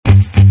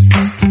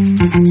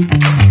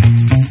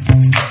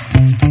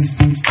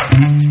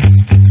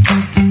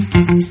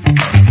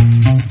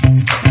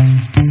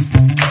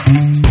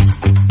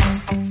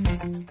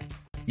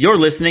You're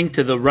listening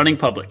to The Running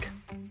Public.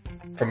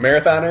 From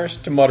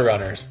marathoners to mud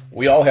runners,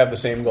 we all have the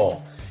same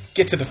goal.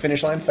 Get to the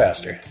finish line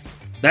faster.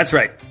 That's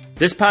right.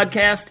 This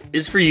podcast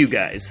is for you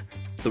guys,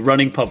 The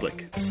Running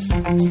Public.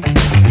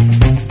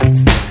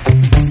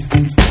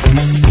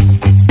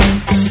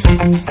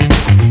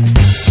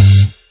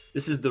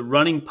 This is The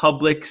Running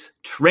Public's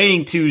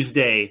Training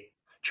Tuesday.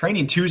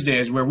 Training Tuesday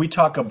is where we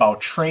talk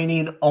about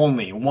training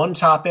only. One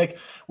topic,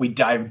 we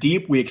dive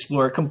deep, we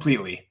explore it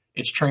completely.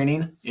 It's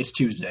training, it's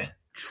Tuesday.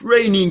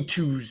 Training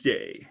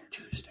Tuesday.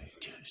 Tuesday.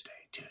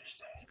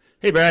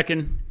 Hey,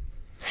 Bracken.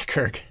 Hey,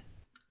 Kirk.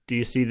 Do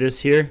you see this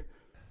here?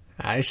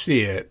 I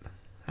see it.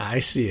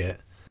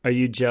 Are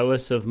you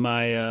jealous of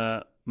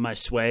my my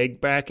swag,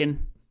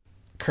 Bracken?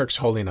 Kirk's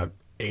holding a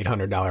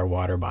 $800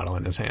 water bottle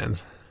in his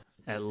hands.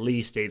 At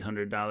least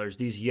 $800.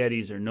 These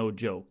Yetis are no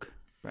joke,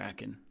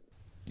 Bracken.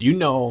 You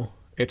know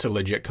it's a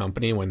legit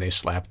company when they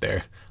slap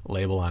their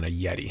label on a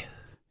Yeti.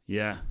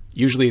 Yeah.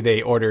 Usually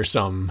they order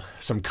some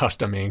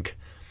custom ink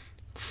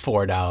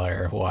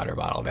 $4 water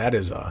bottle.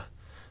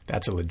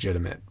 That's a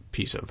legitimate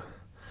piece of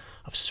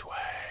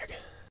swag.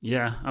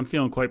 Yeah, I'm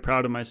feeling quite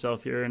proud of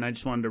myself here, and I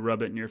just wanted to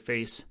rub it in your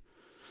face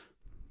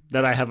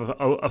that I have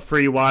a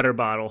free water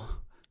bottle.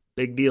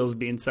 Big deals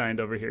being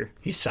signed over here.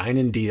 He's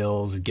signing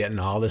deals, getting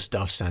all this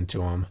stuff sent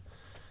to him.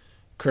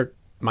 Kirk,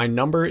 my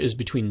number is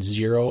between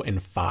 0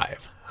 and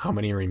 5. How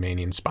many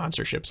remaining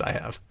sponsorships I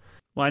have?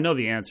 Well, I know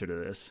the answer to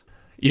this.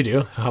 You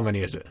do? How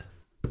many is it?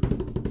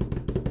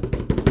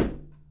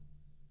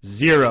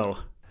 0.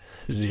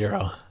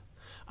 0.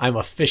 I'm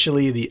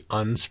officially the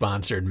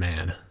unsponsored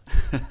man.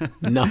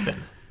 Nothing.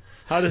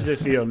 How does it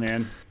feel,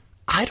 man?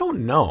 I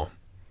don't know.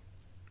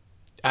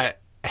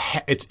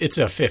 It's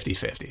a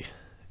 50-50.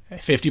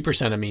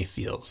 50% of me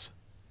feels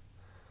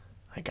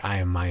like I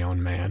am my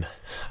own man.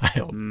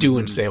 I'll do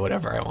and say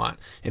whatever I want.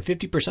 And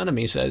 50% of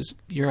me says,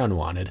 you're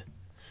unwanted.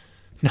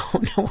 No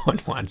one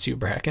wants you,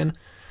 Bracken.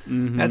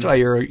 Mm-hmm. That's why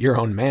you're your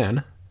own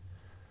man.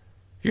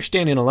 If you're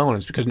standing alone,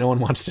 it's because no one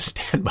wants to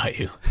stand by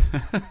you.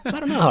 So I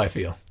don't know how I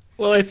feel.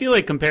 Well, I feel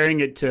like comparing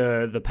it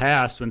to the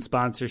past when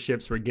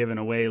sponsorships were given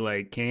away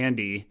like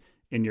candy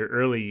in your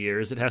early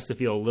years, it has to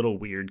feel a little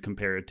weird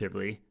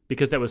comparatively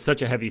because that was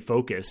such a heavy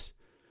focus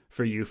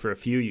for you for a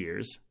few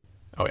years.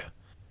 Oh, yeah.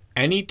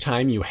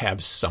 Anytime you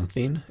have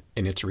something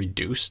and it's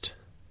reduced,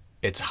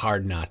 it's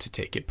hard not to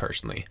take it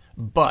personally.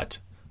 But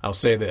I'll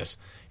say this.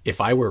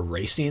 If I were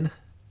racing,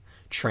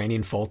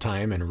 training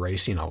full-time and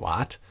racing a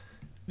lot,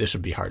 this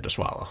would be hard to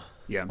swallow.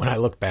 Yeah. When I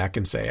look back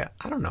and say,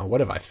 I don't know, what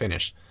have I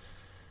finished?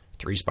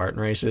 3 Spartan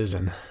races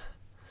in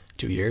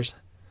 2 years?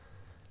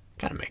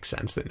 Kind of makes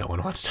sense that no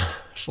one wants to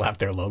slap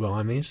their logo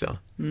on me. So,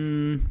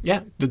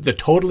 yeah, the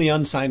totally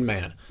unsigned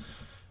man.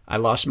 I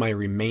lost my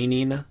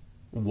remaining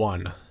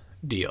one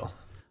deal.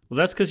 Well,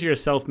 that's because you're a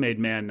self-made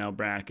man now,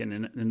 Bracken,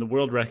 and the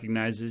world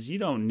recognizes you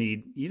don't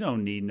need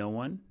no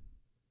one.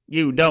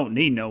 You don't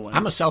need no one.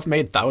 I'm a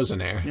self-made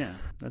thousandaire. Yeah,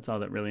 that's all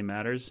that really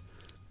matters.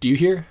 Do you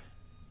hear?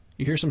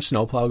 You hear some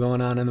snowplow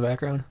going on in the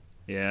background?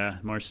 Yeah,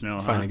 more snow.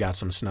 Finally got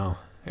some snow.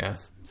 Yeah.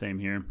 Same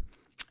here.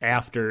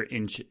 After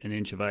an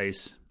inch of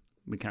ice,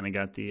 we kind of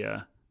got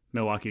the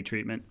Milwaukee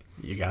treatment.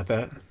 You got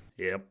that?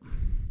 Yep.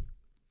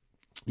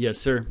 Yes,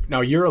 sir.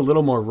 Now, you're a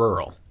little more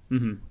rural.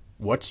 Mm-hmm.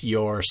 What's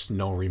your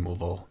snow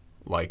removal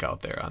like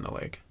out there on the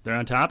lake? They're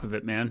on top of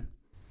it, man.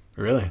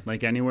 Really?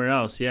 Like anywhere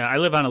else. Yeah, I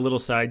live on a little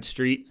side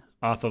street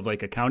off of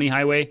like a county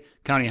highway.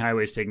 County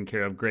highway's taken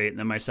care of great. And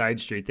then my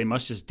side street, they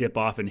must just dip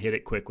off and hit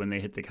it quick when they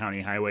hit the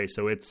county highway.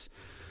 So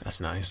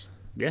That's nice.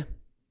 Yeah.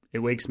 It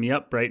wakes me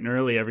up bright and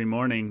early every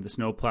morning, the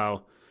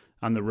snowplow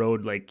on the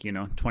road,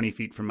 20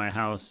 feet from my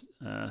house,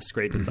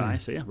 scraping by.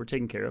 So, yeah, we're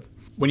taken care of.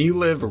 When you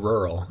live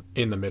rural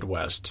in the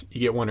Midwest, you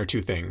get one or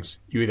two things.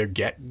 You either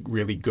get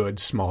really good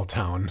small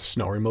town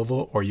snow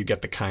removal, or you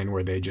get the kind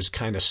where they just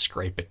kind of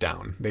scrape it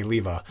down. They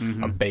leave a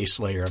base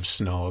layer of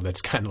snow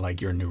that's kind of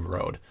like your new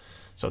road.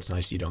 So it's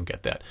nice you don't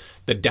get that.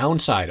 The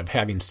downside of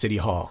having City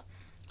Hall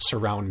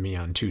surround me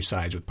on 2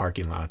 sides with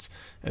parking lots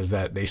is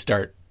that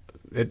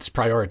it's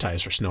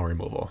prioritized for snow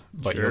removal,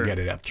 but Sure. You'll get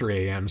it at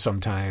 3 a.m.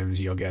 sometimes.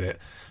 You'll get it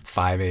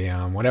 5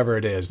 a.m., whatever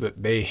it is.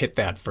 That they hit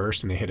that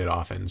first and they hit it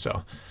often.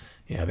 So,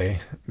 yeah,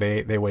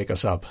 they wake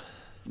us up.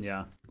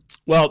 Yeah.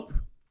 Well,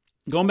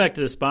 going back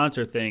to the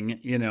sponsor thing,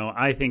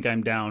 I think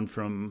I'm down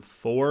from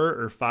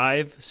 4 or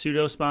 5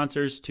 pseudo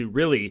sponsors to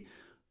really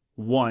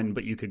 1,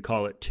 but you could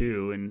call it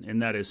 2,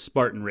 and that is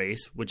Spartan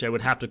Race, which I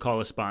would have to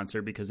call a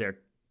sponsor because they're,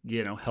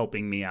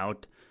 helping me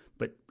out.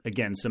 But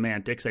again,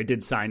 semantics. I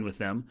did sign with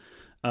them.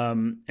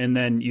 And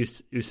then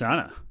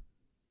USANA.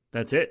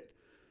 That's it.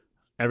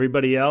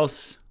 Everybody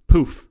else,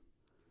 poof,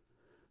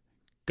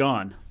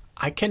 gone.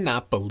 I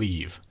cannot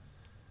believe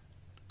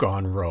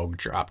Gone Rogue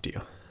dropped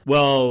you.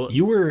 Well,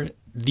 You were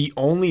the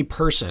only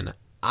person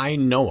I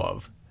know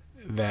of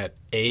that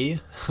A,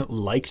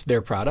 liked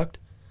their product,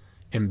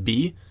 and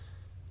B,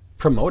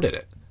 promoted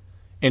it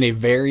in a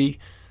very,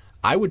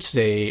 I would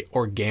say,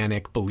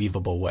 organic,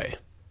 believable way.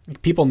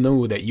 People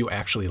knew that you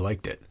actually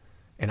liked it.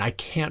 And I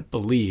can't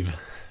believe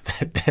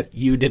that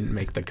you didn't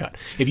make the cut.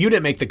 If you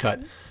didn't make the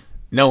cut,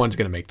 no one's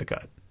going to make the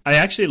cut. I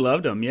actually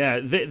loved them. Yeah,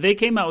 they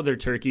came out with their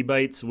turkey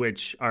bites,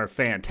 which are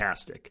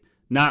fantastic.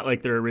 Not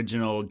like their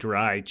original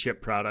dry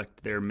chip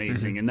product. They're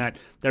amazing, and that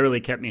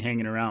really kept me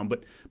hanging around.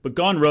 But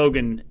Gone Rogue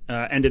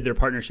ended their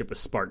partnership with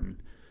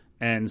Spartan,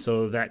 and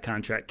so that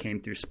contract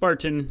came through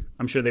Spartan.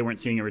 I'm sure they weren't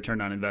seeing a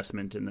return on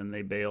investment, and then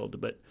they bailed.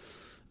 But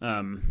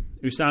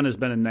USANA has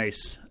been a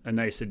nice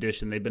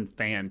addition. They've been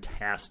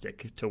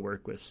fantastic to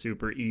work with.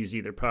 Super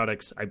easy. Their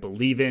products I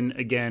believe in.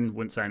 Again,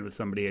 wouldn't sign with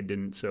somebody I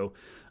didn't. So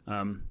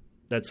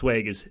that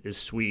swag is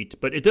sweet,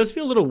 but it does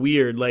feel a little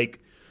weird. Like,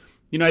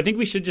 I think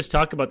we should just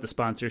talk about the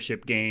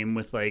sponsorship game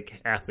with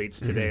like athletes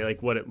today,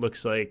 like what it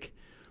looks like.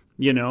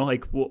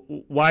 Like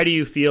why do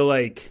you feel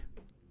like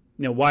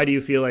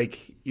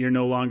you're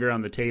no longer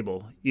on the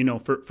table?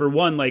 For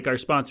one, like our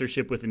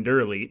sponsorship with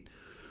EndurElite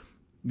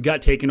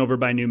got taken over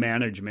by new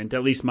management,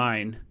 at least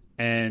mine,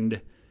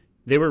 and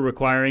they were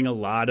requiring a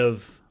lot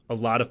of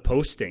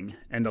posting,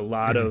 and a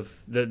lot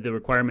of the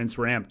requirements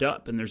were amped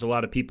up, and there's a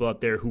lot of people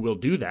out there who will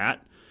do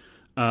that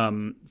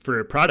for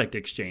a product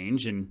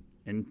exchange. And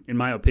in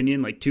my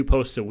opinion, like 2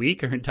 posts a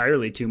week are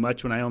entirely too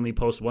much when I only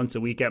post once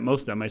a week at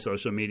most on my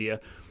social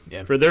media.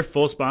 Yeah. For their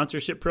full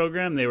sponsorship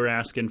program, they were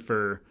asking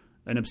for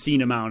an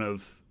obscene amount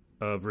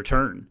of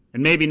return.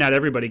 And maybe not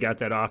everybody got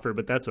that offer,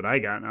 but that's what I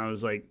got. And I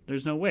was like,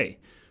 there's no way.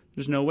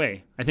 There's no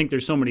way. I think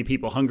there's so many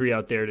people hungry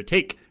out there to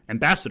take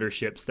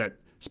ambassadorships that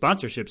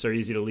sponsorships are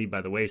easy to leave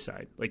by the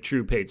wayside, like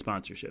true paid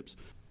sponsorships.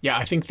 Yeah,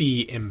 I think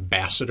the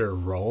ambassador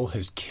role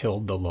has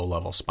killed the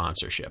low-level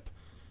sponsorship.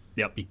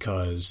 Yep.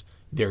 Because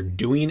they're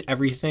doing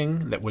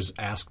everything that was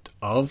asked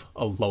of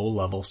a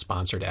low-level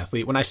sponsored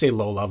athlete. When I say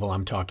low-level,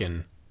 I'm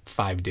talking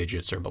 5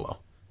 digits or below.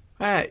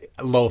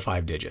 Low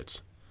 5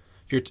 digits.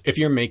 If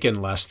you're making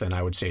less than,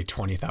 I would say,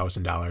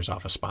 $20,000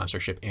 off a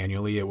sponsorship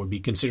annually, it would be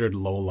considered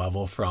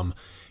low-level from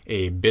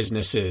a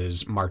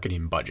business's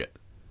marketing budget.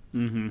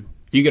 Mm-hmm.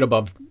 You get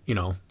above,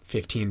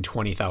 $15,000,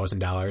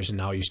 $20,000, and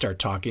now you start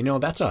talking.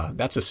 That's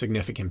a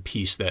significant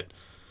piece that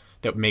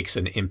makes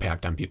an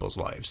impact on people's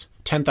lives.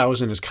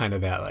 $10,000 is kind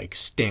of that like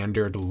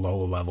standard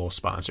low-level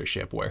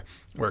sponsorship where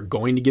we're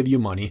going to give you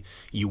money.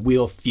 You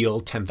will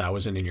feel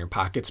 $10,000 in your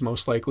pockets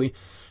most likely,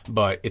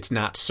 but it's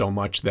not so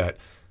much that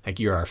like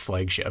you're our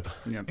flagship.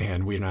 Yep.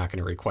 And we're not going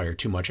to require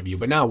too much of you.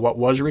 But now what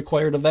was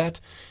required of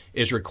that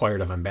is required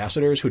of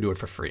ambassadors who do it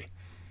for free.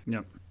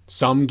 Yep.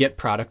 Some get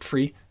product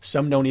free.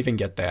 Some don't even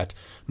get that.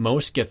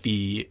 Most get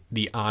the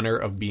honor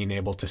of being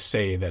able to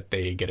say that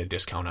they get a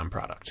discount on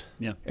product.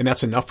 Yeah. And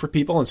that's enough for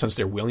people. And since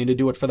they're willing to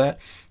do it for that,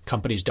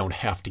 companies don't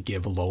have to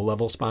give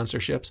low-level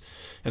sponsorships.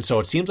 And so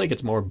it seems like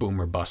it's more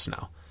boom or bust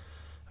now.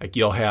 Like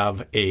you'll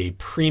have a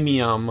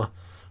premium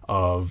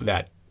of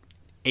that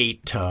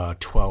 $8,000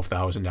 to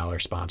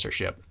 $12,000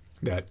 sponsorship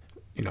that,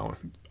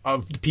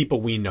 of the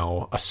people we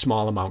know, a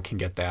small amount can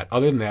get that.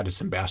 Other than that,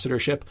 it's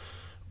ambassadorship,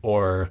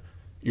 or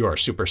you're a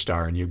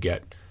superstar and you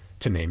get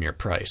to name your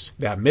price.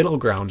 That middle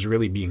ground's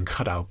really being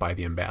cut out by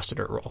the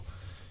ambassador role.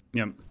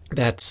 Yep.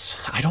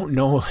 I don't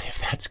know if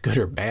that's good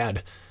or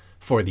bad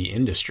for the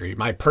industry.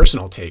 My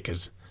personal take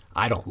is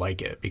I don't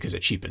like it because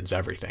it cheapens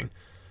everything.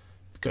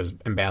 Because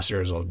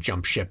ambassadors will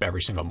jump ship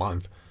every single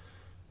month.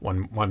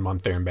 One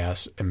month they're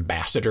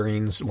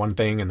ambassadoring one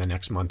thing, and the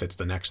next month it's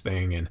the next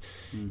thing, and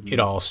it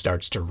all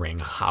starts to ring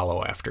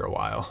hollow after a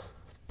while.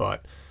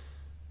 But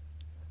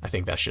I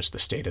think that's just the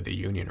state of the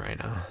union right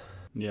now.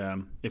 Yeah.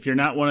 If you're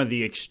not one of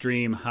the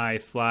extreme high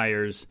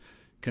flyers,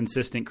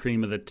 consistent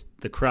cream of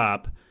the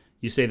crop,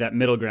 you say that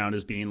middle ground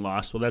is being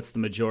lost. Well, that's the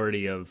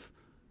majority of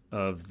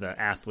the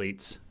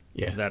athletes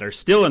that are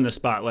still in the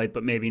spotlight,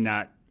 but maybe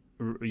not,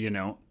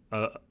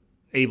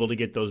 able to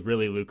get those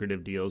really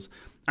lucrative deals.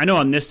 I know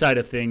on this side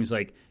of things,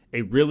 like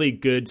a really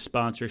good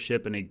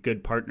sponsorship and a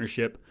good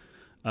partnership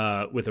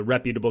with a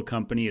reputable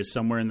company is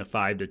somewhere in the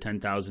 $5,000 to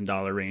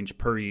 $10,000 range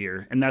per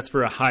year. And that's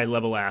for a high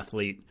level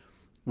athlete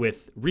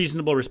with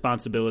reasonable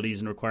responsibilities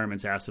and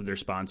requirements asked of their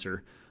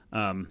sponsor.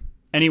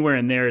 Anywhere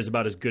in there is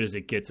about as good as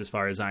it gets as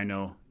far as I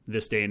know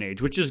this day and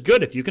age, which is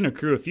good. If you can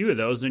accrue a few of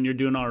those, then you're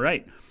doing all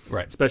right.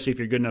 Right. Especially if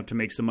you're good enough to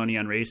make some money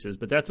on races.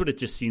 But that's what it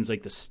just seems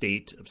like the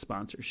state of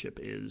sponsorship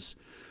is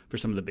for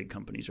some of the big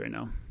companies right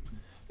now.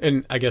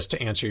 And I guess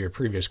to answer your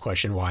previous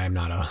question, why I'm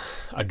not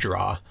a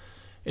draw,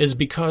 is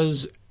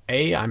because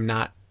A, I'm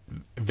not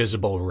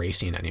visible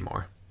racing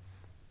anymore.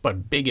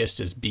 But biggest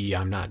is B,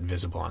 I'm not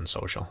visible on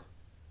social.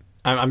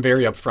 I'm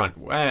very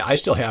upfront. I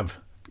still have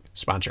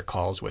sponsor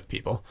calls with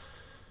people.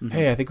 Mm-hmm.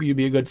 Hey, I think you'd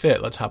be a good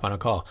fit. Let's hop on a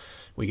call.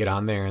 We get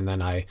on there, and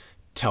then I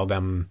tell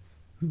them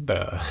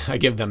I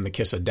give them the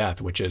kiss of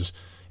death, which is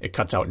it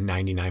cuts out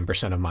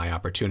 99% of my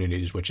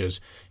opportunities, which is,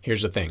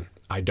 here's the thing.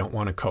 I don't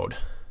want a code.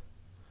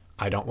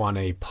 I don't want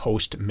a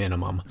post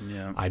minimum.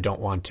 Yeah. I don't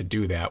want to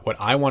do that. What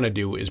I want to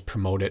do is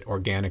promote it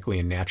organically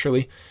and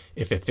naturally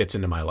if it fits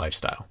into my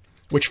lifestyle,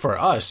 which for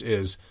us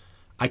is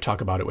I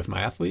talk about it with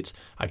my athletes.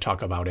 I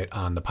talk about it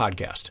on the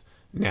podcast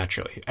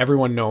naturally.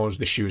 Everyone knows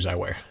the shoes I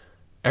wear.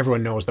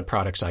 Everyone knows the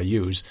products I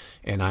use,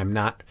 and I'm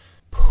not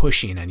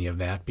pushing any of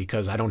that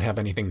because I don't have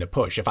anything to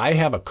push. If I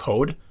have a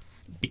code,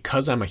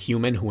 because I'm a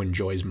human who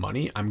enjoys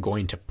money, I'm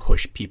going to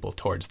push people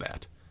towards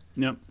that.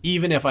 Yep.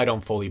 Even if I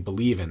don't fully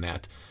believe in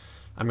that,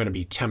 I'm going to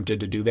be tempted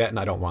to do that, and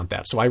I don't want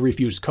that. So I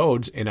refuse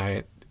codes,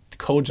 and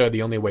codes are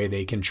the only way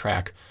they can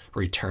track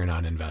return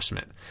on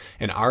investment.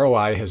 And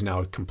ROI has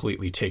now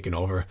completely taken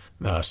over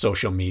the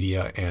social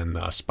media and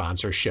the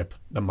sponsorship,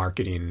 the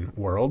marketing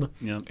world.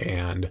 Yep.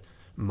 And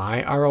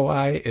my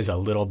ROI is a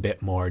little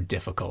bit more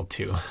difficult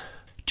to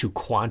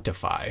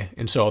quantify.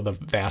 And so the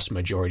vast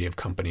majority of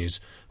companies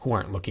who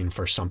aren't looking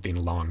for something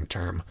long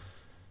term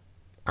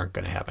aren't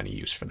going to have any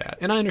use for that.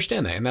 And I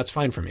understand that, and that's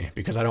fine for me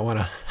because I don't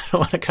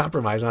want to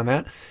compromise on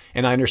that.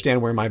 And I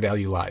understand where my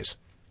value lies.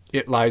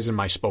 It lies in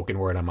my spoken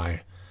word on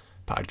my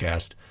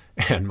podcast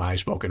and my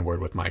spoken word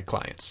with my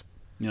clients.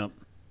 Yep.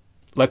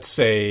 Let's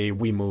say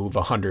we move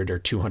 100 or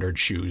 200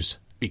 shoes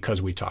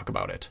because we talk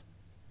about it.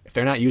 If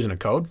they're not using a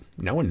code,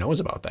 no one knows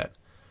about that.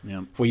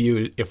 Yep.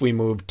 If we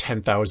move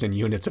 10,000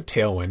 units of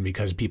Tailwind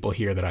because people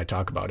hear that I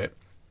talk about it,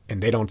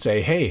 and they don't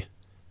say, hey,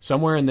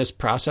 somewhere in this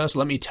process,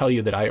 let me tell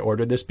you that I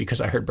ordered this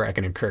because I heard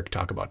Bracken and Kirk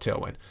talk about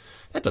Tailwind.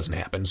 That doesn't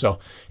happen. So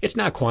it's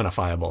not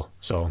quantifiable.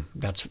 So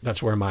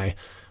that's where my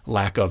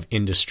lack of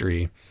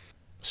industry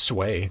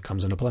sway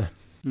comes into play.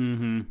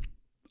 Mm-hmm.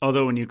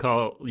 Although when you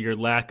call your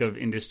lack of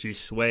industry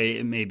sway,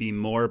 it may be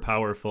more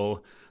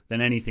powerful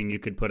than anything you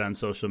could put on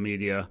social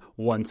media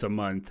once a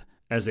month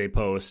as a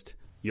post.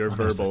 Your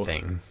verbal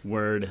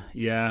word.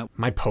 Yeah.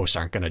 My posts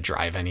aren't going to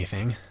drive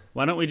anything.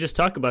 Why don't we just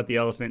talk about the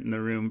elephant in the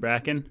room,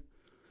 Bracken?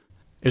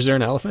 Is there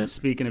an elephant?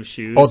 Speaking of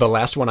shoes. Oh, the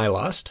last one I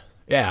lost?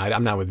 Yeah,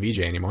 I'm not with VJ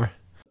anymore.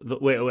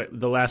 Wait,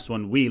 the last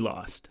one we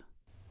lost.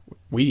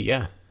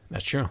 Yeah,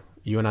 that's true.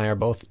 You and I are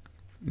both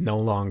no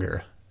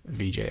longer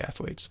VJ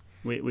athletes.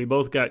 We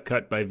both got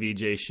cut by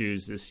VJ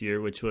shoes this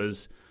year, which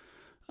was,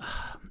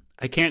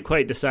 I can't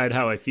quite decide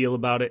how I feel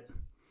about it.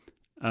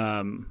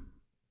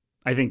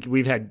 I think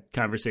we've had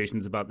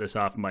conversations about this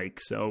off mic,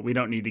 so we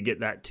don't need to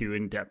get that too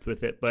in depth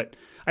with it. But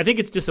I think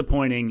it's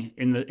disappointing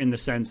in the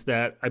sense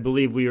that I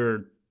believe we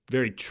were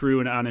very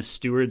true and honest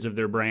stewards of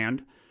their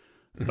brand.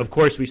 Mm-hmm. Of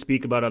course, we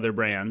speak about other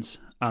brands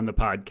on the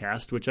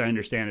podcast, which I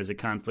understand is a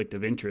conflict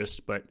of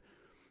interest, but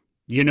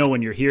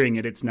when you're hearing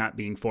it, it's not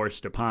being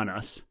forced upon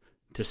us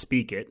to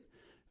speak it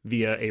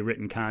via a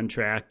written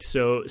contract.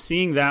 So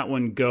seeing that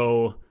one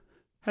go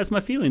has my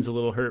feelings a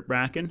little hurt,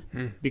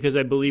 Bracken, because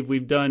I believe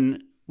we've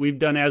done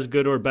as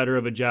good or better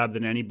of a job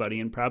than anybody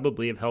and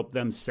probably have helped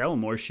them sell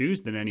more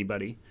shoes than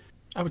anybody.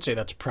 I would say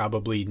that's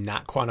probably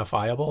not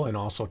quantifiable and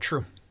also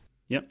true.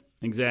 Yep,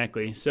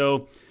 exactly.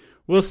 So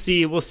we'll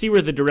see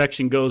where the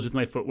direction goes with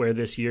my footwear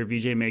this year.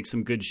 VJ makes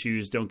some good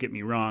shoes, don't get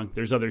me wrong.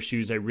 There's other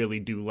shoes I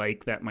really do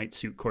like that might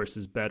suit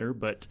courses better,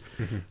 but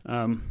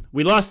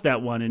we lost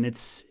that one, and it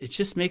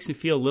just makes me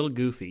feel a little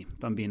goofy,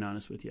 if I'm being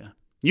honest with you.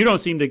 You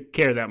don't seem to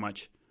care that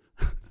much.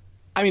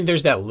 I mean,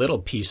 there's that little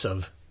piece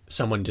of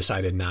someone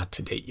decided not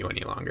to date you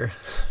any longer.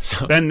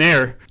 So been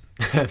there.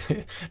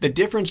 The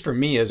difference for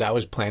me is I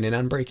was planning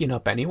on breaking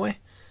up anyway,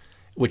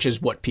 which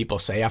is what people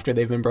say after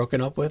they've been broken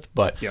up with.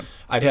 But yep.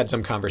 I'd had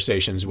some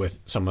conversations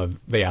with some of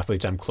the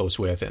athletes I'm close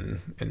with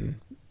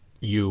and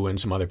you and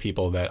some other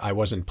people that I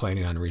wasn't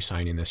planning on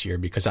re-signing this year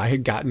because I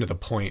had gotten to the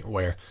point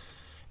where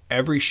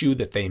every shoe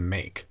that they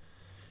make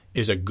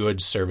is a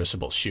good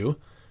serviceable shoe,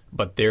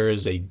 but there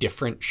is a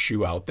different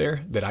shoe out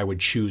there that I would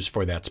choose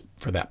for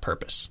that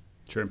purpose.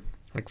 Sure.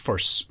 Like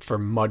for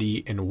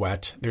muddy and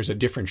wet, there's a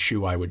different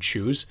shoe I would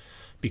choose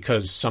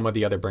because some of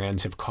the other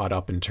brands have caught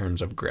up in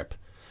terms of grip.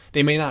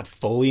 They may not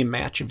fully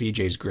match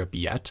VJ's grip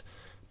yet,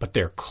 but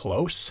they're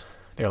close.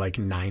 They're like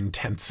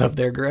 9/10 of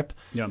their grip.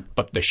 Yeah.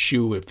 But the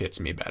shoe, it fits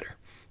me better.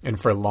 And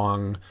for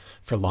long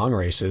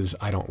races,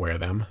 I don't wear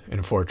them.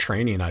 And for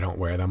training, I don't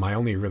wear them. I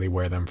only really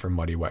wear them for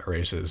muddy, wet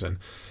races. And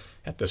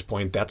at this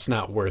point, that's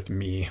not worth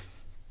me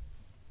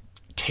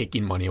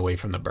taking money away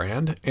from the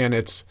brand. And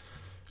it's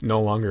no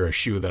longer a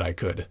shoe that I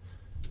could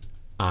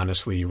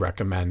honestly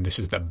recommend. This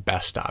is the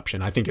best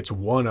option. I think it's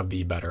one of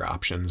the better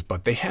options,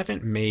 but they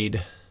haven't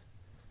made...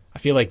 I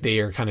feel like they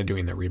are kind of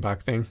doing the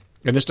Reebok thing.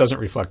 And this doesn't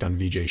reflect on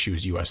VJ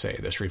Shoes USA.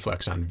 This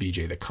reflects on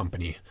VJ, the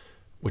company,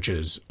 which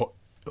is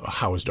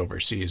housed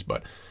overseas.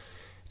 But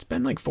it's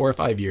been like 4 or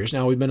 5 years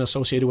now we've been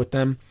associated with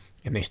them,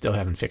 and they still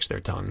haven't fixed their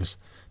tongues.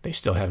 They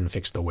still haven't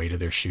fixed the weight of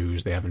their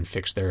shoes. They haven't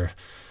fixed their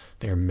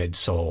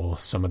midsole,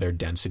 some of their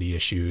density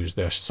issues.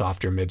 Their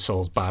softer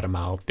midsoles bottom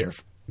out.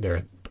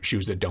 Their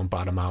shoes that don't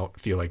bottom out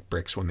feel like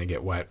bricks when they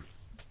get wet.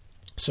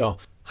 So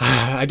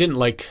I didn't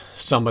like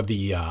some of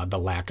the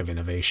lack of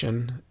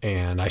innovation,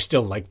 and I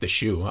still like the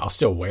shoe. I'll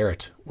still wear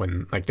it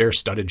when, like, their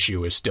studded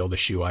shoe is still the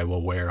shoe I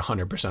will wear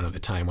 100% of the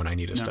time when I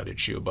need a studded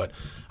shoe. But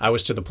I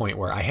was to the point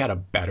where I had a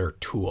better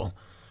tool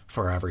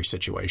for every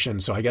situation.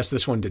 So I guess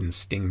this one didn't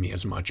sting me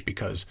as much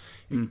because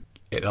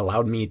it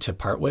allowed me to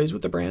part ways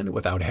with the brand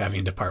without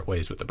having to part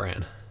ways with the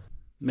brand.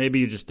 Maybe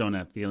you just don't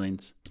have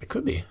feelings. It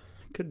could be.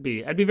 Could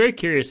be. I'd be very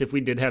curious if we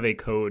did have a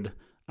code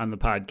on the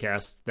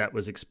podcast that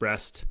was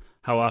expressed,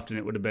 how often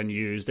it would have been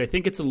used. I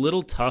think it's a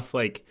little tough.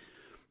 Like,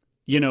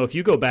 if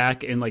you go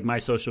back in like my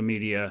social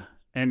media,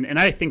 and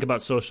I think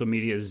about social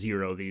media as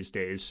zero these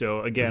days.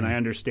 So again, I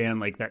understand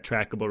like that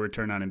trackable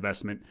return on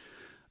investment.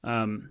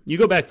 You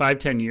go back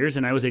 5-10 years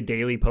and I was a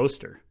daily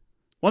poster.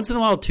 Once in a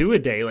while, 2 a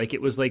day. Like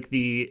it was like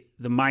the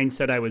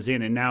mindset I was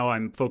in. And now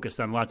I'm focused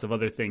on lots of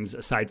other things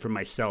aside from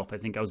myself. I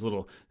think I was a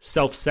little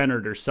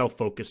self-centered or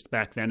self-focused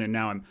back then. And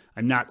now I'm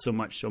not so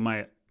much. So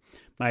my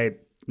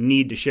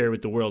need to share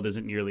with the world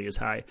isn't nearly as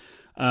high.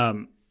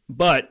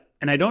 But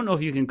I don't know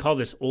if you can call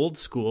this old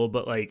school,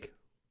 but like,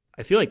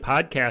 I feel like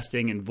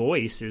podcasting and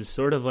voice is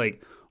sort of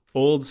like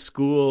old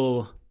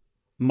school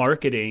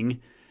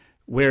marketing,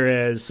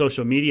 whereas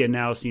social media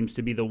now seems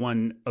to be the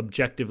one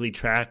objectively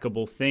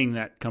trackable thing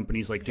that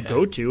companies like to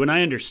go to. And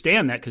I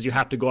understand that because you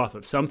have to go off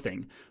of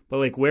something. But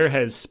like, where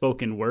has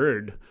spoken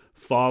word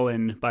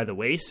fallen by the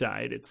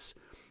wayside? It's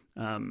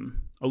a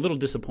little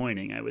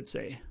disappointing, I would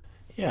say.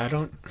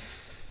 Yeah,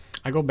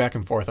 I go back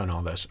and forth on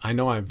all this. I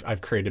know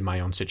I've created my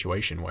own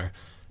situation where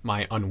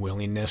my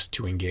unwillingness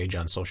to engage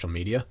on social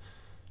media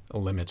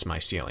limits my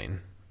ceiling.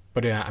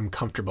 But I'm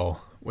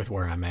comfortable with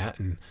where I'm at.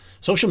 And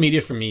social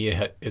media for me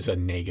is a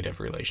negative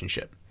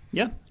relationship.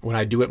 Yeah. When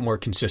I do it more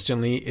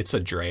consistently, it's a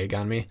drag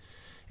on me.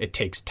 It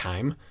takes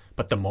time.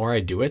 But the more I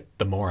do it,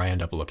 the more I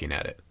end up looking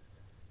at it.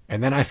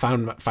 And then I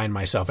find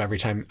myself every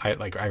time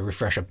I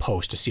refresh a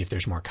post to see if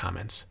there's more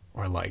comments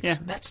or likes. Yeah.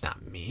 That's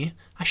not me.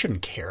 I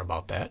shouldn't care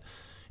about that.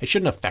 It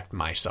shouldn't affect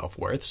my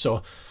self-worth.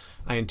 So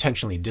I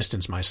intentionally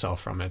distance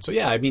myself from it. So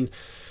yeah, I mean,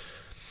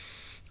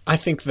 I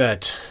think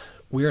that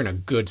we're in a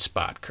good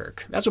spot,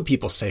 Kirk. That's what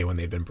people say when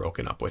they've been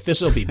broken up with. This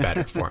will be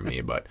better for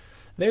me, but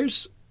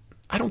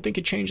I don't think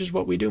it changes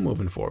what we do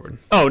moving forward.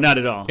 Oh, not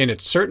at all. And it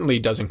certainly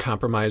doesn't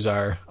compromise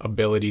our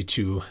ability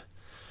to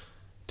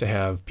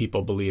have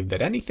people believe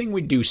that anything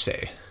we do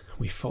say,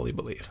 we fully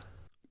believe.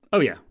 Oh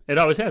yeah, it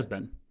always has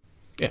been.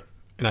 Yeah,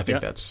 and I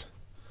think that's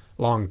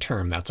long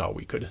term, that's all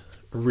we could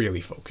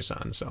really focus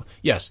on. So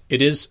yes,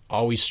 it is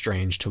always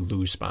strange to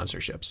lose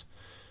sponsorships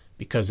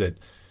because it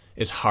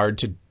is hard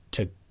to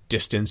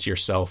distance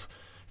yourself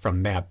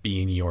from that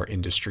being your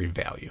industry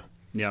value.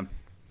 Yeah.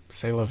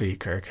 C'est la vie,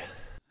 Kirk.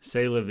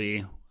 C'est la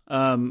vie.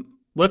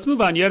 Let's move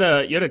on. You had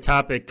a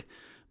topic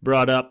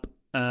brought up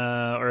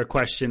or a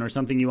question or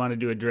something you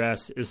wanted to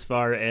address as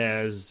far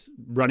as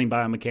running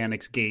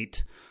biomechanics,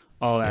 gait,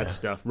 all that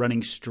stuff,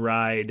 running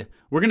stride.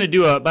 We're going to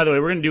do a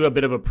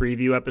bit of a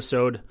preview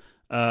episode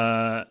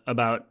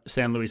about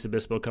San Luis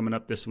Obispo coming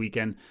up this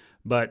weekend.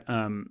 But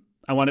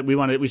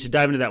we should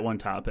dive into that one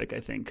topic, I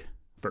think,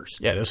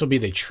 first. Yeah, this will be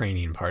the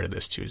training part of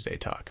this Tuesday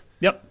talk.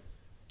 Yep.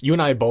 You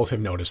and I both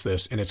have noticed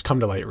this, and it's come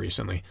to light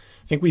recently.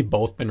 I think we've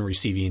both been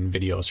receiving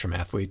videos from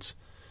athletes,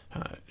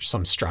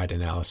 some stride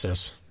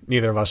analysis.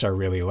 Neither of us are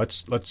really,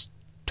 let's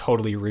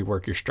totally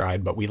rework your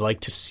stride, but we like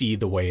to see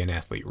the way an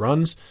athlete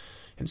runs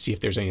and see if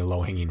there's any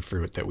low-hanging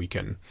fruit that we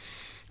can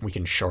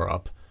shore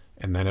up.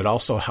 And then it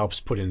also helps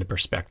put into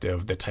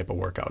perspective the type of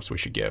workouts we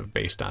should give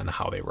based on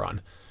how they run.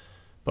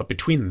 But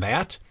between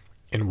that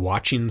and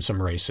watching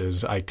some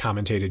races, I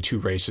commentated 2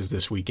 races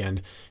this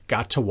weekend,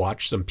 got to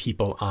watch some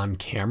people on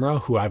camera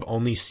who I've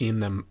only seen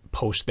them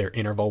post their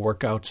interval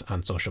workouts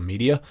on social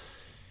media.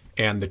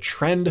 And the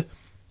trend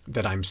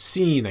that I'm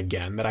seeing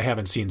again, that I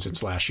haven't seen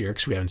since last year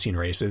because we haven't seen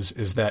races,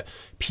 is that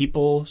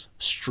people's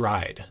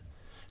stride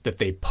that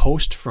they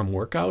post from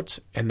workouts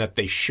and that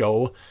they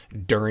show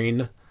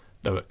during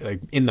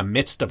in the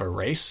midst of a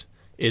race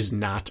is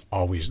not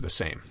always the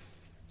same.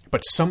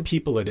 But some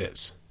people it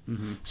is.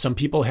 Mm-hmm. Some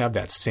people have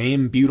that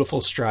same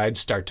beautiful stride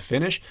start to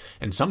finish,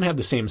 and some have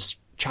the same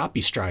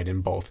choppy stride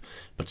in both.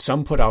 But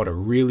some put out a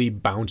really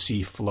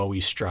bouncy,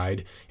 flowy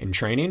stride in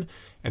training,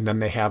 and then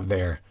they have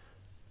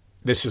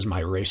this is my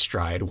race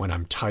stride when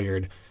I'm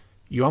tired.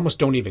 You almost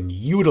don't even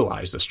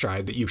utilize the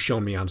stride that you've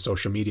shown me on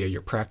social media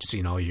you're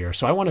practicing all year.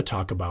 So I want to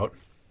talk about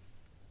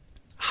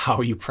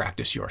how you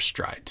practice your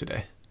stride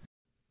today.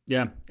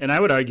 Yeah, and I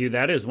would argue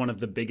that is one of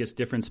the biggest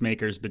difference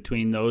makers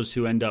between those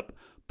who end up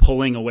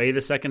pulling away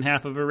the second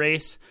half of a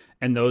race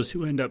and those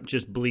who end up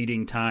just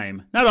bleeding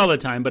time. Not all the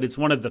time, but it's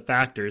one of the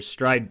factors.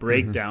 Stride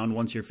breakdown,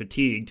 once you're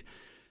fatigued,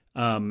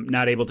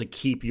 not able to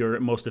keep your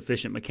most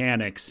efficient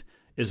mechanics,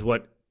 is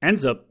what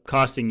ends up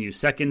costing you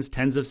seconds,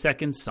 tens of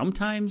seconds,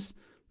 sometimes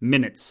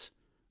minutes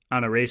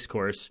on a race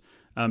course,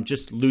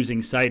 just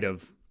losing sight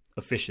of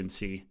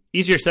efficiency.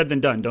 Easier said than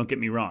done, don't get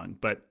me wrong,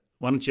 but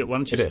why don't you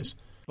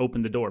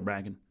open the door,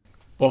 Bracken?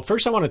 Well,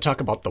 first I want to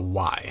talk about the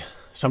why.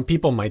 Some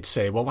people might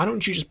say, well, why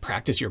don't you just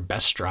practice your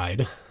best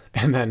stride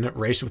and then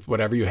race with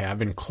whatever you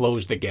have and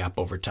close the gap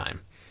over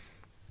time?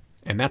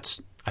 And I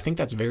think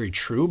that's very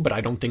true, but I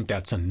don't think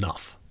that's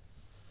enough.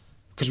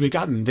 Because we've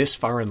gotten this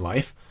far in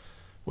life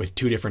with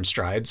 2 different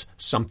strides,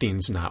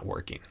 something's not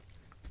working.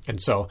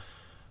 And so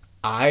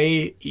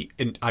I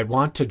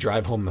want to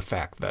drive home the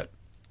fact that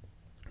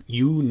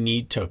you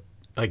need to,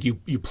 like, you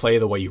play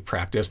the way you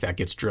practice. That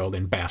gets drilled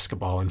in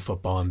basketball and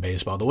football and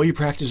baseball. The way you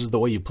practice is the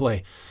way you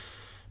play.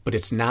 But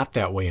it's not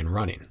that way in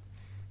running,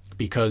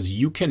 because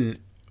you can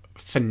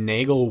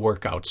finagle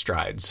workout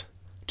strides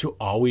to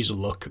always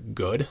look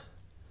good.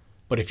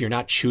 But if you're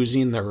not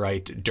choosing the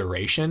right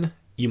duration,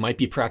 you might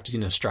be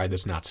practicing a stride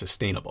that's not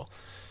sustainable.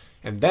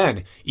 And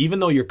then,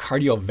 even though your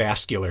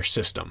cardiovascular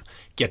system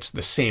gets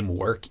the same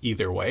work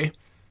either way,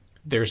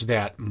 there's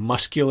that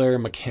muscular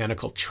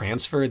mechanical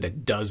transfer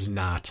that does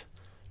not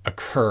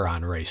occur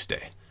on race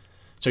day.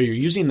 So you're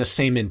using the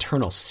same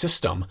internal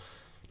system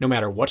no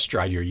matter what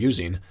stride you're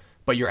using,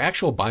 but your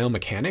actual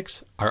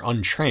biomechanics are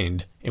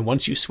untrained. And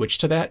once you switch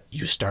to that,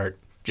 you start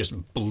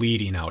just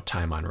bleeding out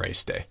time on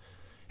race day.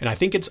 And I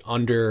think it's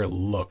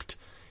underlooked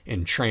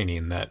in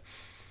training that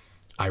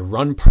I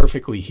run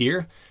perfectly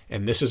here,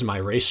 and this is my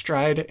race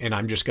stride, and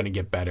I'm just going to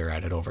get better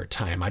at it over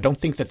time. I don't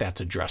think that that's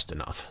addressed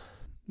enough.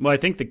 Well, I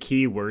think the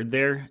key word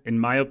there, in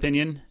my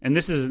opinion, and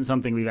this isn't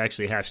something we've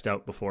actually hashed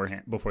out before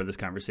this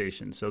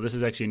conversation, so this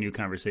is actually a new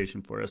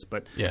conversation for us,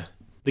 but yeah,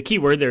 the key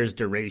word there is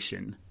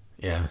duration.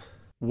 Yeah.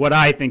 What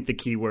I think the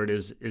key word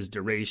is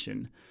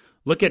duration.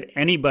 Look at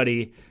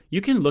anybody.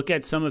 You can look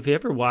at some, if you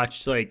ever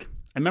watched, like,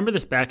 I remember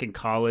this back in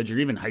college or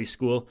even high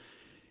school,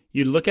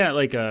 you'd look at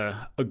like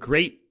a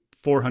great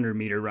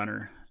 400-meter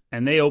runner,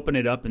 and they open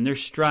it up, and their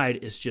stride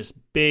is just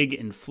big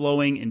and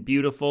flowing and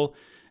beautiful.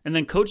 And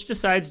then coach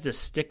decides to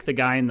stick the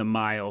guy in the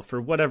mile for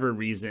whatever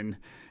reason.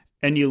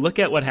 And you look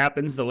at what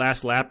happens the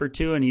last lap or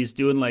two, and he's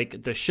doing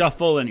like the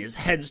shuffle, and his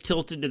head's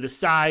tilted to the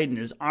side, and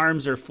his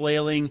arms are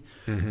flailing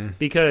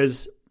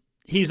because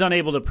he's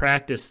unable to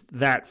practice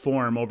that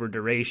form over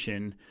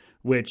duration,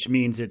 which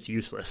means it's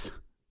useless,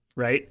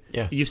 right?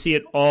 Yeah. You see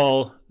it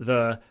all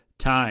the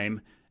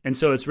time. And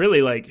so it's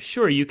really like,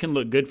 sure, you can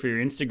look good for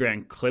your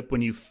Instagram clip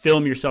when you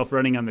film yourself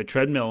running on the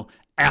treadmill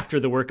after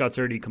the workout's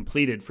already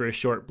completed for a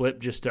short blip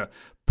just to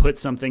put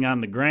something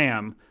on the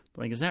gram.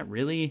 But like, is that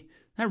really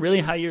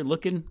how you're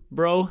looking,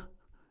 bro?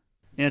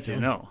 Answer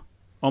no.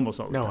 Almost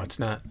all the time. No, it's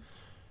not.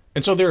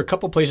 And so there are a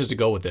couple places to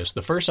go with this.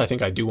 The first, I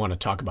think I do want to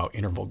talk about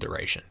interval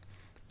duration.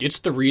 It's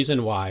the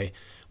reason why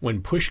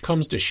when push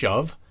comes to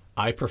shove,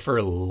 I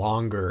prefer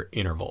longer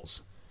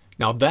intervals.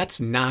 Now,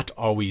 that's not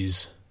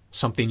always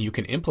something you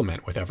can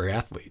implement with every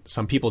athlete.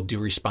 Some people do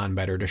respond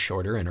better to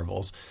shorter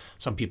intervals.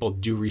 Some people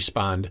do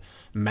respond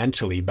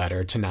mentally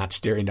better to not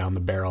staring down the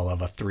barrel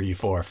of a 3,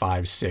 4,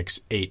 5, 6,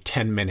 8,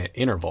 10-minute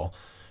interval.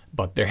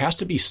 But there has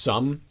to be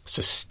some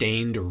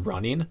sustained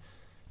running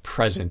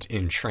present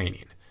in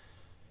training.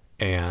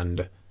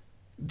 And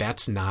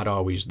that's not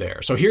always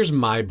there. So here's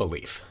my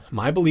belief.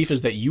 My belief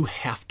is that you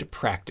have to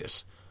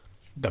practice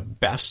the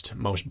best,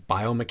 most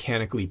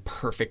biomechanically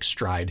perfect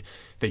stride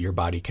that your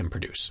body can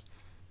produce.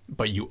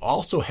 But you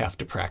also have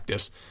to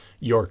practice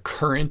your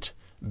current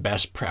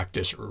best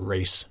practice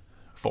race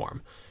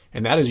form.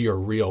 And that is your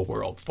real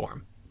world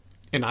form.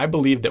 And I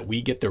believe that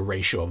we get the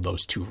ratio of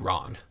those two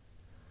wrong.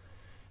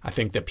 I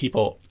think that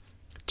people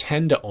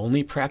tend to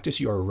only practice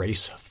your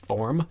race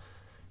form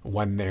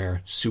when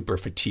they're super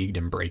fatigued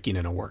and breaking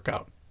in a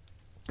workout.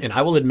 And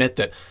I will admit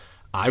that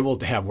I will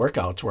have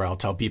workouts where I'll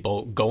tell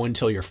people, go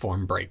until your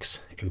form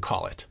breaks and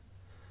call it.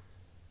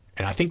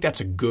 And I think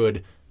that's a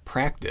good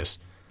practice.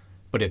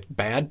 But it's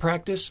bad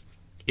practice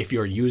if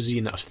you're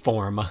using a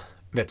form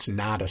that's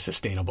not a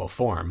sustainable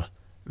form.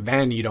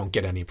 Then you don't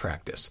get any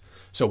practice.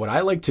 So what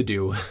I like to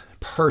do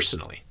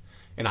personally,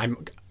 and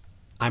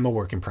I'm a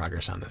work in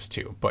progress on this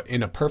too, but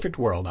in a perfect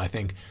world, I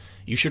think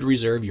you should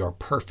reserve your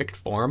perfect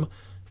form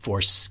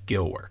for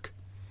skill work,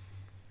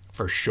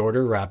 for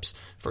shorter reps,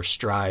 for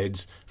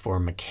strides, for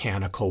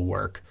mechanical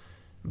work.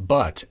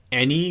 But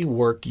any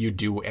work you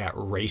do at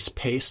race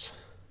pace,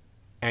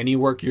 any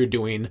work you're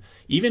doing,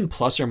 even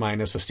plus or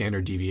minus a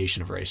standard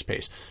deviation of race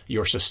pace,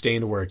 your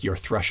sustained work, your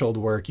threshold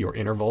work, your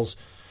intervals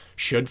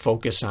should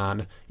focus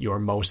on your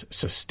most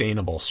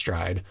sustainable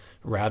stride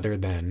rather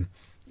than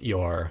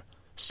your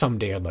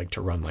someday I'd like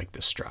to run like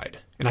this stride.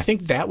 And I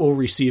think that will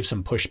receive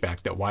some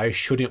pushback that why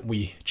shouldn't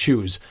we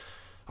choose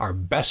our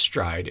best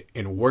stride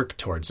and work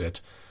towards it?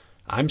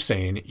 I'm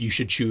saying you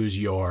should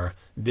choose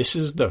this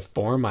is the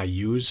form I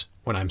use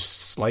when I'm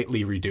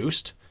slightly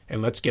reduced.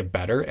 And let's get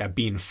better at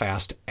being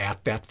fast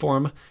at that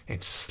form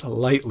and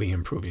slightly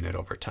improving it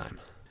over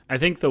time. I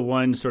think the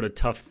one sort of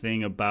tough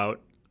thing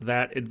about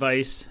that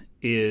advice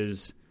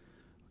is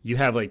you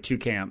have like two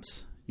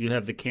camps. You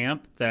have the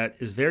camp that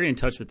is very in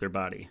touch with their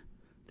body.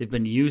 They've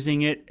been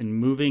using it and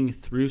moving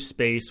through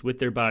space with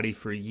their body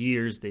for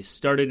years. They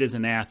started as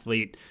an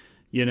athlete.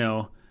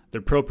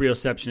 Their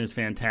proprioception is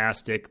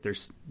fantastic. Their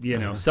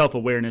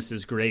self-awareness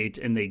is great,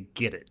 and they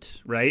get it,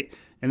 right?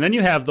 And then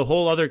you have the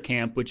whole other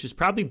camp, which is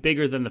probably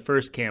bigger than the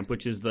first camp,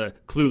 which is the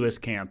clueless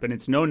camp. And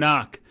it's no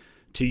knock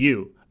to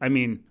you. I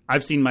mean,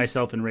 I've seen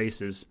myself in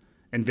races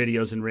and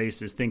videos in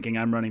races thinking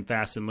I'm running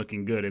fast and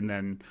looking good. And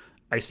then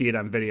I see it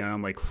on video and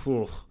I'm like,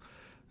 whew,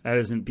 that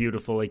isn't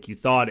beautiful like you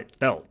thought it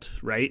felt,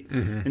 right?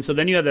 Mm-hmm. And so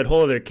then you have that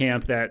whole other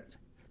camp that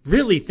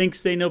really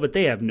thinks they know, but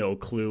they have no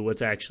clue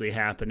what's actually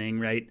happening,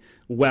 right,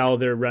 while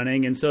they're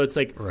running. And so it's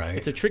like,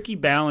 It's a tricky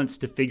balance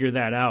to figure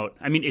that out.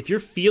 I mean, if you're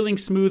feeling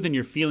smooth and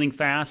you're feeling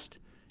fast,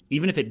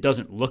 even if it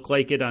doesn't look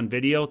like it on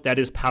video, that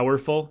is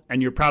powerful,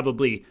 and you're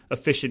probably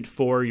efficient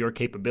for your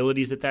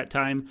capabilities at that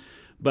time.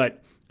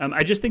 But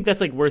I just think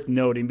that's like worth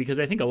noting because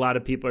I think a lot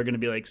of people are going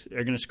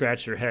to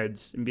scratch their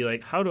heads and be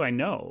like, how do I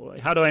know?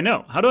 How do I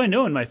know? How do I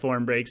know when my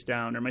form breaks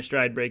down or my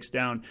stride breaks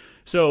down?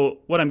 So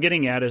what I'm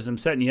getting at is I'm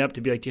setting you up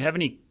to be like, do you have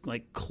any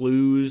like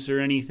clues or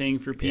anything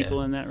for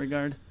people in that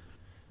regard?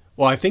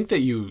 Well, I think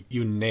that you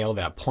nail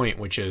that point,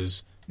 which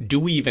is,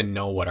 do we even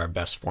know what our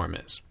best form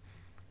is?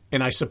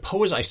 And I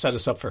suppose I set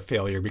us up for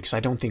failure because I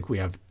don't think we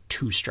have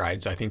 2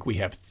 strides. I think we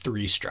have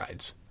 3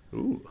 strides.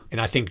 Ooh.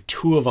 And I think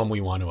 2 of them we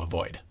want to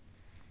avoid.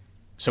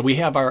 So we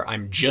have our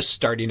I'm just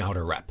starting out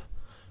a rep,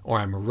 or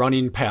I'm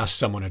running past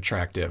someone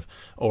attractive,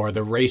 or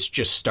the race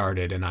just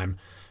started and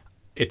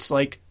it's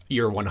like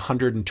your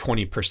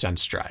 120%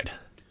 stride.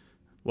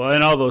 Well,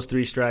 and all those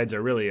 3 strides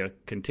are really a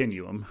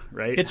continuum,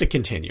 right? It's a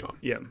continuum.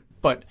 Yeah.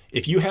 But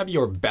if you have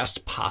your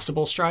best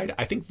possible stride,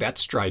 I think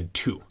that's stride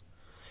 2.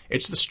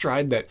 It's the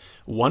stride that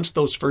once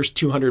those first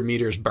 200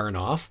 meters burn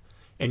off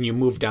and you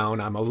move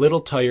down, I'm a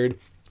little tired,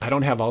 I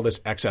don't have all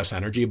this excess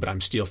energy, but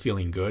I'm still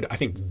feeling good. I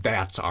think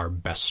that's our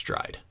best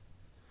stride.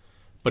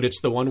 But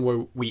it's the one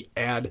where we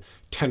add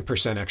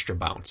 10% extra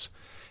bounce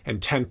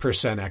and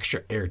 10%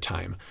 extra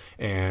airtime.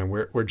 And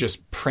we're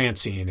just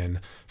prancing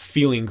and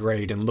feeling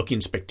great and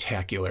looking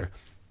spectacular.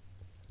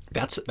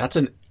 That's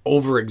an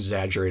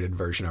over-exaggerated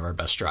version of our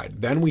best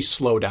stride. Then we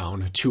slow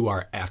down to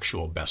our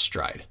actual best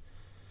stride.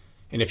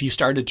 And if you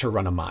started to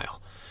run a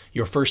mile,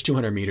 your first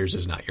 200 meters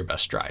is not your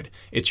best stride.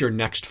 It's your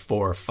next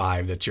 4 or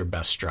 5 that's your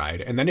best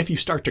stride. And then if you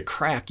start to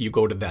crack, you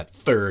go to that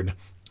third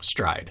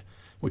stride,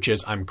 which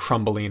is I'm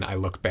crumbling, I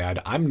look bad.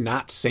 I'm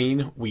not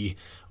saying we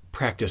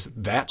practice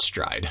that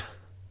stride.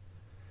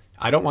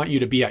 I don't want you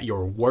to be at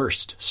your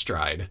worst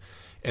stride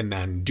and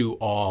then do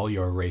all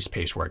your race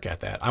pace work at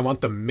that. I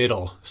want the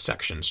middle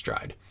section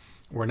stride.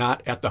 We're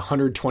not at the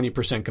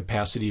 120%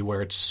 capacity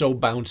where it's so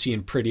bouncy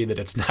and pretty that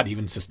it's not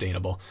even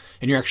sustainable.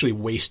 And you're actually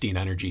wasting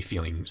energy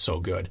feeling so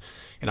good.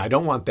 And I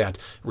don't want that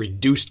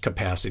reduced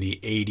capacity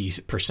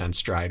 80%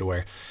 stride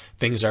where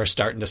things are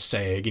starting to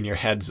sag and your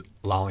head's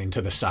lolling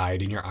to the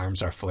side and your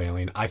arms are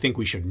flailing. I think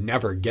we should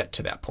never get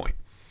to that point.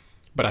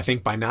 But I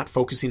think by not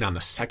focusing on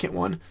the second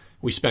one,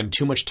 we spend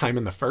too much time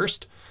in the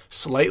first,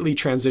 slightly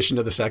transition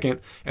to the second,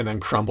 and then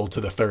crumble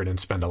to the third and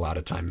spend a lot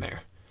of time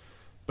there.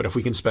 But if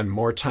we can spend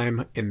more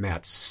time in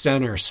that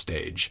center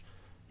stage,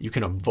 you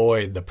can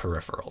avoid the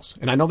peripherals.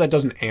 And I know that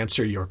doesn't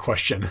answer your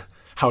question,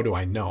 how do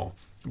I know?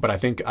 But I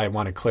think I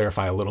want to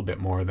clarify a little bit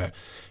more that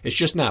it's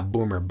just not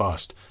boom or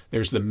bust.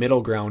 There's the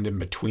middle ground in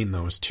between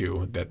those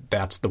two,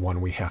 that's the one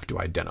we have to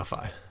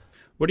identify.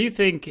 What do you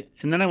think?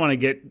 And then I want to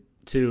get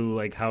to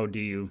like, how do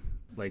you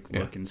like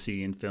look and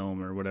see in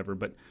film or whatever,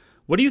 but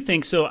what do you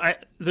think? So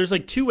there's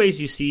like 2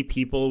 ways you see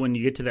people when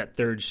you get to that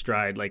third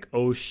stride, like,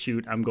 oh,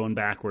 shoot, I'm going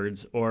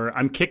backwards, or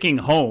I'm kicking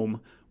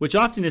home, which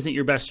often isn't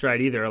your best stride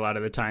either a lot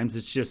of the times.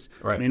 It's just,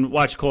 right. I mean,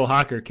 watch Cole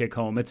Hocker kick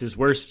home. It's his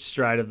worst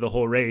stride of the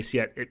whole race,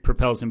 yet it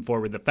propels him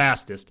forward the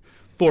fastest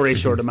for a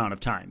short amount of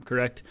time,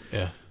 correct?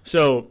 Yeah.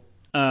 So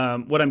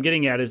what I'm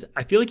getting at is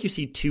I feel like you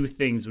see 2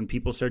 things when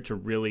people start to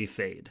really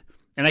fade.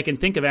 And I can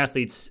think of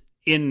athletes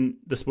in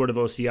the sport of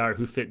OCR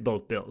who fit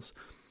both bills.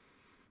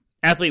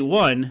 Athlete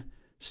 1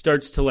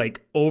 starts to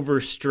like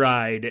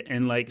overstride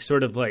and like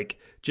sort of like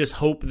just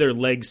hope their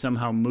legs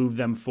somehow move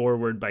them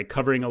forward by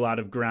covering a lot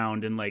of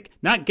ground and like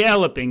not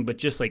galloping, but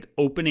just like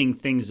opening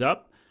things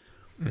up,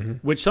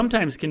 which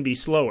sometimes can be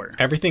slower.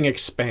 Everything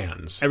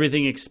expands.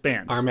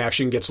 Arm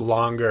action gets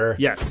longer.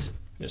 Yes.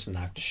 Just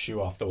knocked a shoe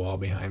off the wall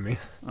behind me.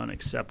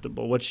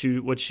 Unacceptable. What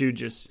shoe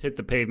just hit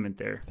the pavement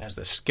there? That's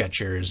the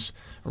Skechers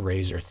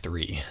Razor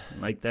 3.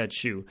 I like that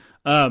shoe.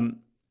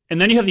 And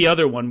then you have the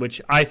other one,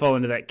 which I fall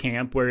into that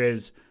camp,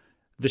 whereas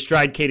the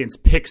stride cadence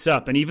picks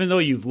up. And even though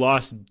you've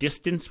lost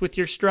distance with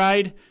your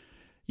stride,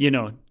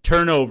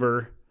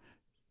 turnover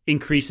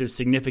increases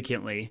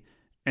significantly.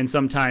 And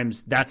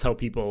sometimes that's how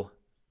people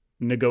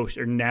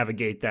negotiate or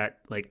navigate that,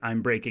 like,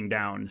 I'm breaking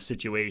down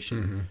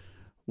situation. Mm-hmm.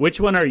 Which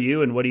one are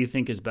you, and what do you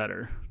think is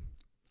better?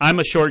 I'm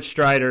a short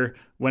strider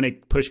when a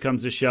push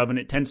comes to shove, and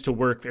it tends to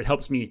work. It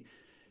helps me,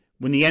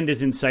 when the end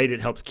is in sight, it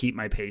helps keep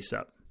my pace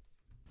up.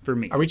 For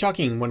me. Are we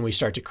talking when we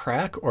start to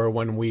crack or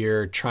when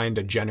we're trying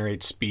to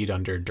generate speed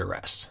under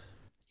duress?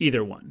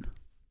 Either one.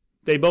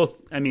 They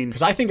both,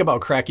 because I think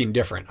about cracking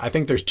different. I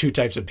think there's 2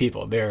 types of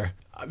people.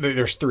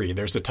 There's 3.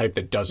 There's the type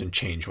that doesn't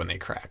change when they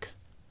crack.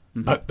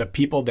 Mm-hmm. But the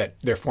people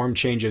that their form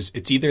changes,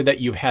 it's either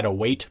that you've had a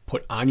weight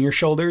put on your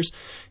shoulders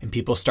and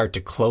people start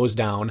to close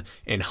down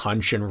and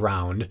hunch and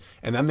round.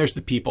 And then there's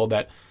the people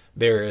that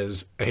there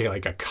is a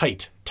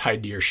kite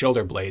tied to your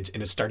shoulder blades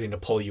and it's starting to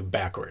pull you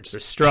backwards. A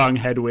strong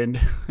headwind.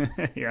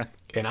 Yeah.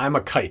 And I'm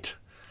a kite.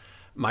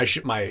 My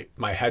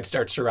head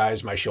starts to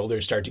rise, my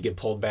shoulders start to get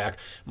pulled back,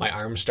 my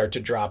arms start to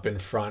drop in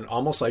front,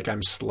 almost like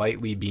I'm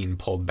slightly being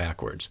pulled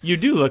backwards. You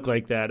do look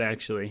like that,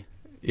 actually.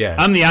 Yeah.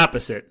 I'm the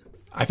opposite.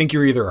 I think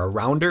you're either a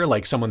rounder,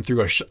 like someone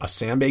threw a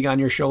sandbag on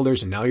your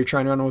shoulders and now you're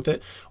trying to run with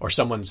it, or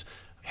someone's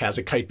has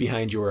a kite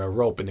behind you or a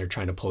rope and they're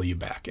trying to pull you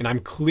back. And I'm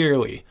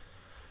clearly,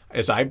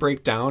 as I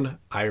break down,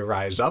 I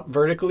rise up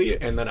vertically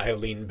and then I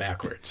lean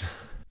backwards.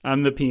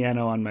 I'm the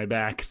piano on my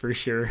back for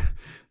sure.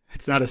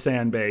 It's not a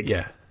sandbag.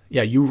 Yeah.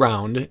 Yeah, you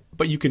round,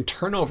 but you can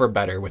turn over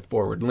better with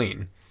forward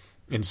lean.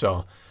 And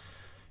so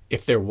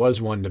if there was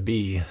one to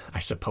be, I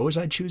suppose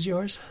I'd choose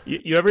yours.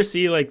 You ever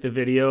see like the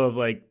video of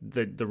like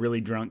the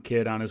really drunk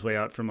kid on his way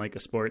out from like a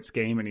sports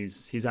game, and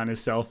he's on his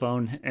cell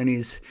phone and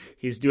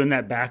he's doing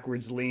that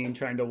backwards lean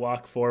trying to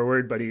walk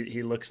forward, but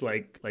he looks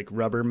like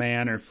Rubber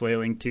Man or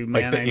Flailing Tube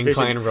Man. Like the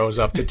incline rose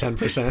up to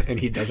 10% and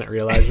he doesn't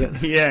realize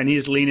it. Yeah, and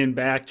he's leaning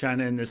back trying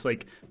to in this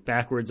like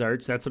backwards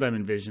arch. That's what I'm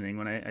envisioning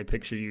when I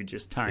picture you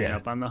just tying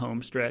up on the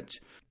home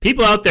stretch.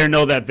 People out there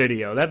know that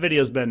video. That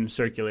video's been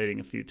circulating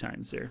a few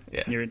times there.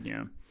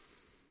 Yeah.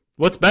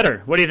 What's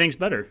better? What do you think's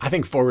better? I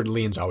think forward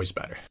lean's always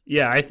better.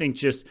 Yeah, I think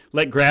just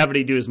let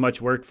gravity do as much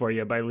work for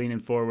you by leaning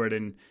forward.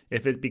 And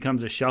if it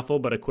becomes a shuffle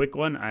but a quick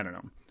one, I don't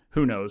know.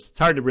 Who knows? It's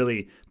hard to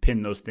really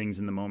pin those things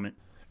in the moment.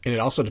 And it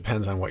also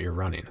depends on what you're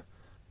running.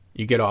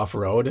 You get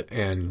off-road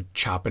and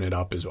chopping it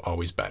up is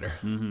always better.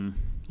 Mm-hmm.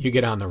 You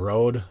get on the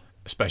road,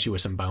 especially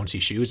with some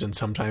bouncy shoes, and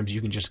sometimes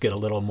you can just get a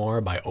little more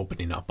by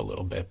opening up a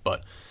little bit.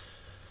 But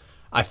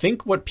I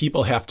think what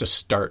people have to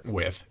start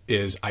with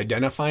is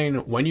identifying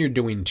when you're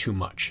doing too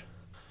much.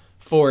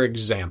 For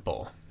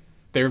example,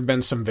 there have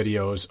been some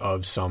videos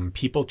of some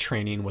people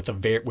training with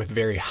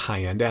very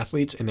high-end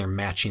athletes, and they're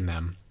matching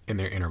them in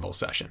their interval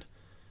session.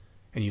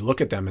 And you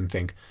look at them and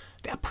think,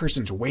 that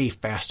person's way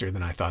faster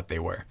than I thought they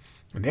were.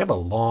 And they have a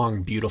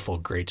long, beautiful,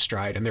 great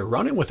stride, and they're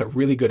running with a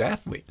really good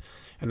athlete.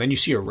 And then you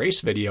see a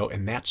race video,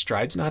 and that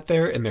stride's not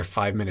there, and they're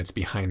 5 minutes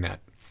behind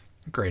that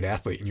great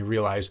athlete. And you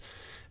realize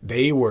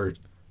they were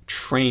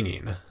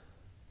training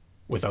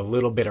with a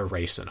little bit of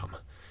race in them.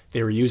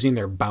 They were using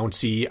their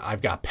bouncy,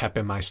 I've got pep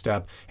in my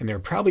step, and they're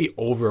probably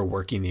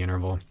overworking the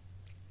interval,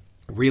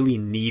 really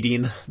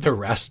needing the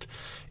rest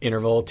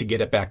interval to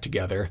get it back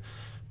together.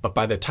 But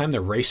by the time the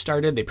race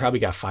started, they probably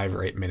got 5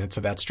 or 8 minutes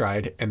of that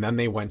stride, and then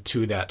they went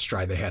to that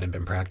stride they hadn't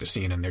been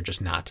practicing, and they're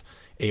just not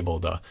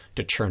able to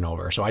churn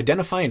over. So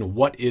identifying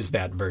what is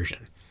that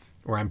version,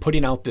 where I'm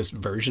putting out this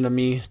version of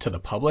me to the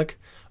public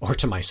or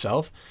to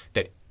myself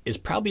that is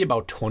probably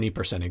about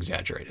 20%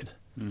 exaggerated.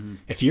 Mm-hmm.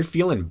 If you're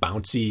feeling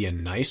bouncy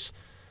and nice,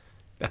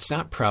 that's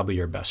not probably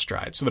your best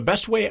stride. So the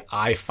best way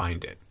I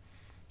find it,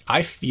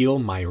 I feel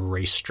my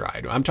race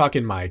stride. I'm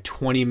talking my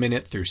 20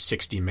 minute through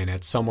 60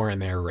 minutes, somewhere in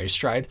there race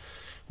stride,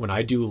 when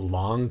I do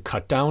long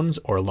cut downs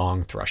or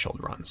long threshold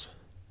runs.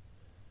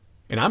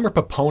 And I'm a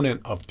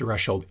proponent of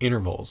threshold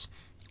intervals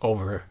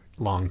over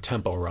long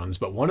tempo runs.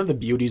 But one of the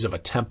beauties of a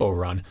tempo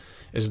run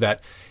is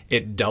that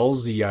it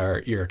dulls your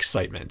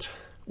excitement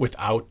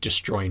without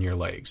destroying your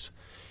legs.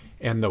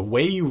 And the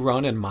way you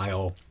run in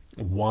mile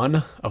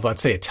 1 of,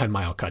 let's say, a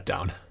 10-mile cut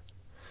down,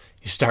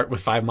 you start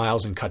with 5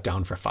 miles and cut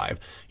down for 5.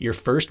 Your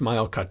first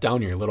mile cut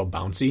down, you're a little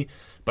bouncy,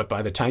 but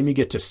by the time you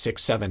get to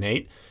 6, 7,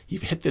 8,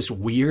 you've hit this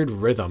weird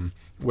rhythm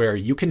where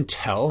you can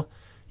tell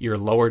you're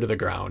lower to the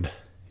ground.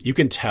 You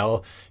can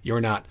tell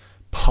you're not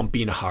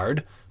pumping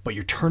hard, but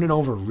you're turning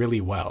over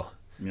really well.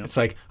 Yep. It's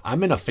like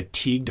I'm in a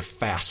fatigued,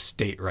 fast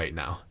state right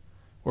now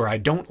where I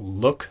don't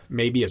look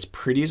maybe as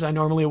pretty as I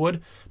normally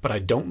would, but I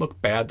don't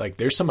look bad. Like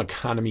there's some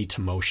economy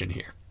to motion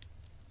here.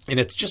 And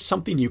it's just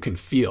something you can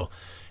feel.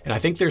 And I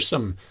think there's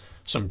some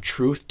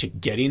truth to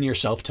getting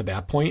yourself to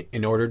that point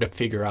in order to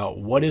figure out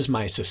what is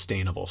my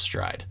sustainable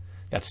stride.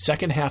 That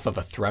second half of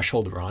a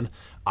threshold run,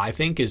 I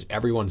think, is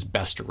everyone's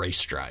best race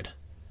stride.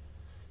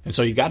 And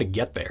so you got to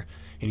get there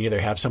and either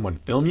have someone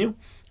film you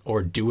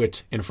or do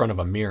it in front of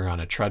a mirror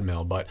on a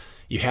treadmill. But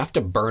you have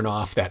to burn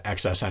off that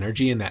excess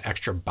energy and that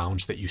extra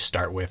bounce that you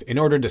start with in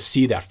order to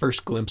see that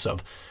first glimpse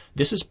of,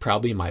 this is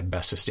probably my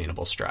best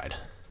sustainable stride.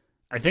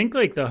 I think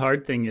like the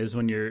hard thing is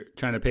when you're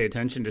trying to pay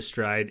attention to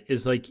stride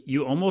is like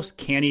you almost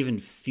can't even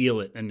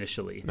feel it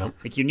initially. Nope.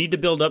 Like you need to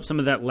build up some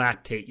of that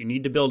lactate. You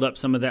need to build up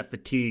some of that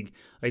fatigue.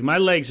 Like my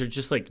legs are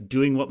just like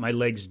doing what my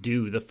legs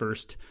do the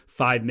first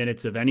 5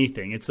 minutes of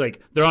anything. It's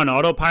like they're on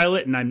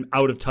autopilot and I'm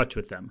out of touch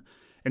with them.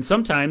 And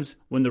sometimes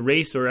when the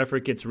race or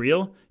effort gets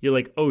real, you're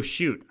like, oh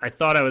shoot, I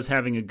thought I was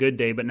having a good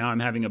day, but now I'm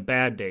having a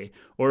bad day.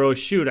 Or oh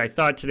shoot, I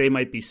thought today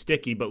might be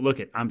sticky, but look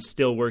it, I'm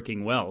still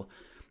working well.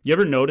 You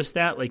ever notice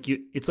that? Like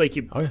it's like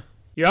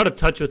you're out of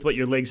touch with what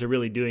your legs are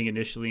really doing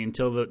initially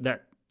until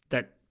that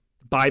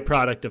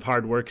byproduct of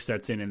hard work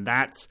sets in, and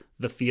that's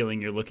the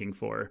feeling you're looking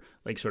for,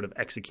 like sort of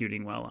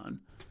executing well on.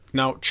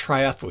 Now,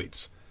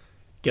 triathletes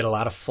get a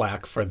lot of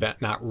flack for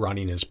that not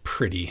running as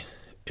pretty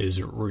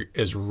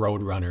as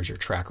road runners or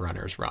track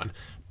runners run,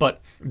 but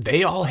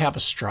they all have a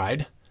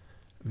stride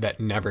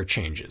that never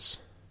changes.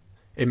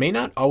 It may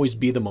not always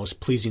be the most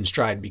pleasing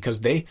stride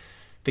because they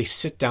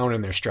sit down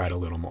in their stride a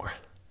little more.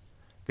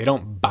 They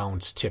don't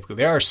bounce typically.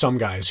 There are some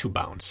guys who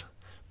bounce,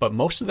 but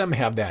most of them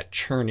have that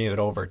churning it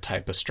over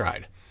type of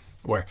stride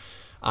where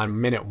on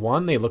minute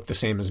 1, they look the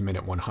same as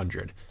minute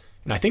 100.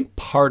 And I think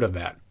part of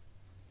that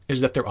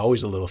is that they're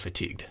always a little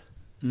fatigued.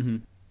 Mm-hmm.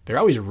 They're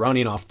always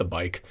running off the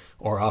bike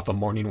or off a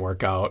morning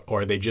workout,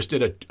 or they just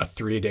did a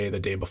 3-day the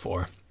day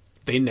before.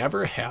 They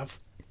never have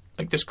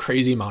like this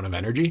crazy amount of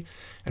energy,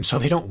 and so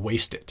they don't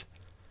waste it.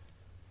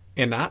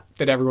 And not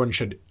that everyone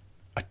should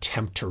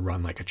attempt to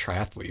run like a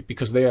triathlete,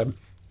 because they have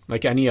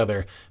Like any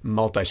other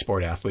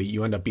multi-sport athlete,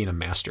 you end up being a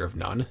master of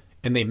none,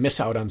 and they miss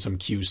out on some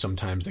cues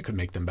sometimes that could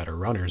make them better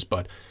runners.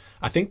 But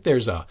I think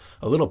there's a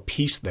little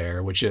piece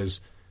there, which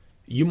is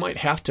you might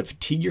have to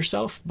fatigue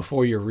yourself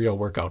before your real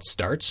workout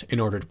starts in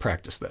order to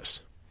practice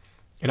this.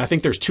 And I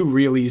think there's 2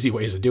 real easy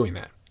ways of doing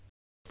that.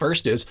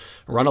 First is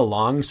run a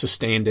long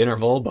sustained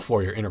interval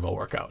before your interval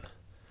workout.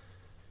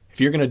 If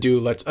you're going to do,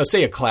 let's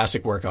say a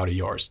classic workout of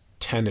yours,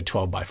 10 to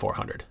 12 by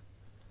 400,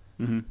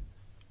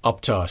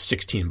 up to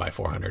 16 by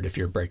 400 if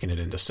you're breaking it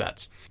into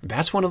sets.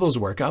 That's one of those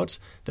workouts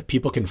that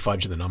people can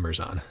fudge the numbers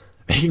on.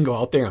 They can go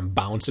out there and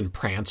bounce and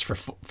prance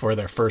for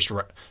their first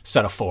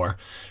set of 4,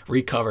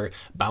 recover,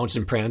 bounce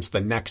and prance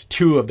the next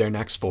 2 of their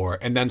next 4,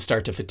 and then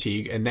start to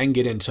fatigue and then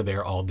get into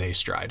their all-day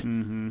stride.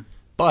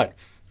 But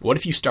what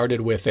if you started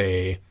with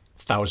a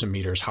 1,000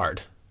 meters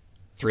hard,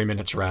 3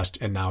 minutes rest,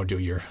 and now do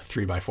your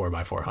 3 by 4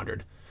 by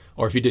 400?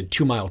 Or if you did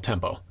 2-mile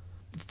tempo,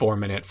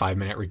 4-minute,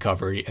 5-minute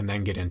recovery, and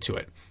then get into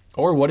it.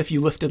 Or what if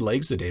you lifted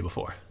legs the day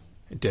before?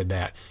 Did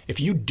that. If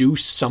you do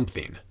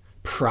something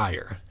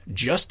prior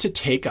just to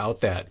take out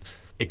that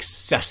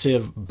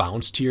excessive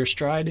bounce to your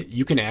stride,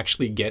 you can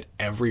actually get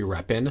every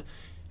rep in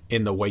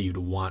the way you'd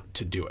want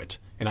to do it.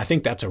 And I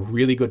think that's a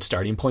really good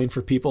starting point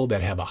for people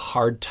that have a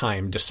hard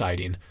time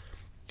deciding,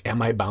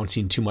 am I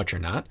bouncing too much or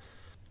not?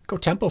 Go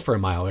tempo for a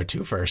mile or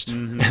 2 first,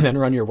 and then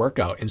run your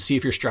workout and see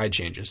if your stride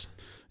changes.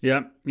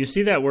 Yeah, you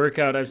see that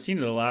workout. I've seen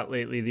it a lot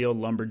lately, the old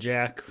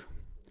lumberjack,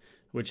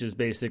 which is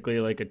basically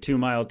like a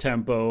 2-mile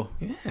tempo,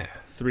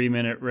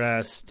 3-minute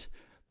rest,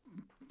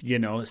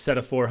 a set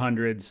of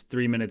 400s,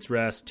 3 minutes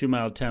rest,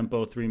 2-mile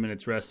tempo, 3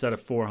 minutes rest, set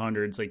of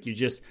 400s. Like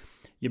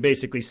you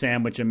basically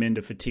sandwich them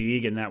into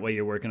fatigue, and that way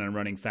you're working on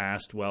running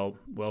fast, well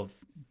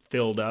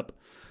filled up.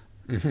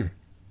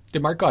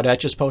 Did Mark Gaudette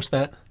just post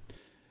that?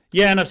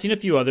 Yeah, and I've seen a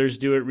few others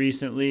do it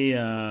recently.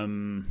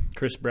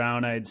 Chris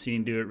Brown I had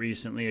seen do it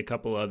recently, a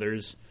couple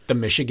others. The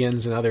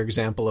Michigan's another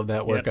example of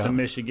that workout. Yeah, the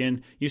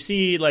Michigan. You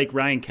see, like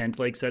Ryan Kent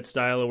likes that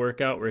style of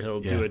workout where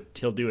he'll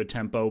do a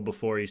tempo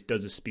before he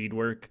does his speed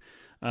work.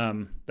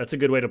 That's a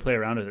good way to play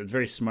around with it. It's a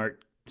very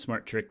smart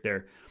trick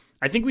there.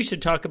 I think we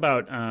should talk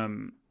about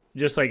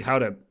just like how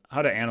to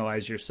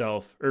analyze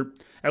yourself, or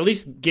at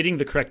least getting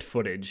the correct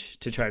footage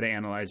to try to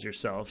analyze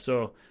yourself.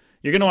 So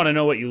you're going to want to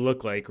know what you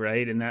look like,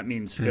 right? And that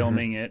means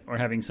filming it or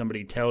having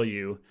somebody tell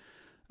you.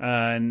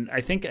 And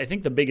I think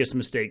the biggest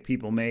mistake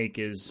people make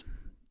is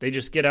they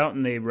just get out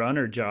and they run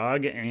or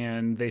jog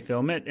and they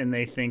film it and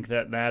they think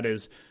that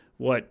is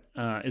what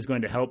is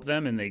going to help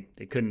them, and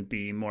they couldn't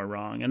be more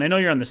wrong. And I know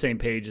you're on the same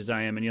page as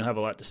I am, and you'll have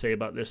a lot to say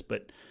about this,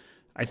 but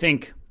I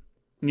think,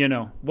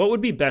 what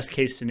would be best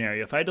case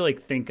scenario? If I had to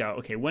think out,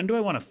 okay, when do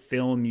I want to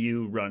film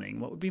you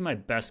running? What would be my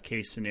best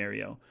case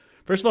scenario?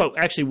 First of all, it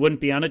actually wouldn't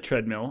be on a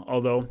treadmill,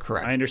 although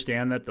Correct. I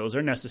understand that those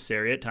are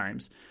necessary at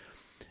times.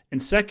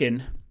 And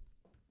second,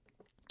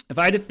 if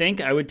I had to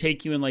think, I would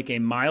take you in a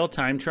mile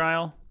time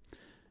trial,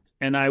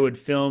 and I would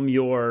film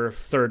your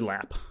third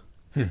lap.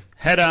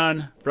 Head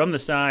on from the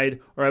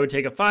side, or I would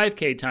take a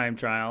 5K time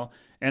trial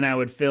and I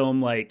would film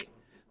 1.5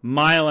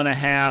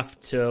 miles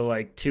to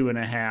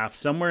 2.5,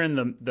 somewhere in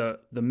the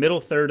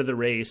middle third of the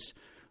race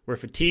where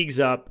fatigue's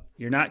up,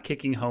 you're not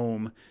kicking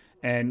home,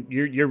 and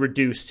you're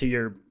reduced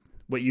to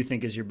what you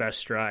think is your best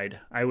stride.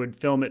 I would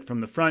film it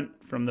from the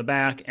front, from the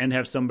back, and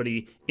have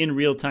somebody in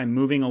real time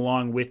moving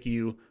along with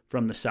you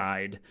from the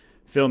side,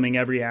 filming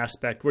every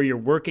aspect where you're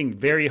working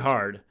very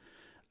hard,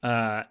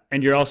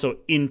 and you're also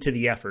into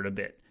the effort a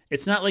bit.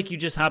 It's not like you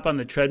just hop on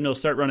the treadmill,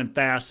 start running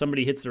fast,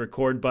 somebody hits the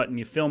record button,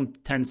 you film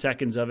 10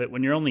 seconds of it.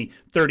 When you're only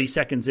 30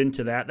 seconds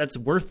into that, that's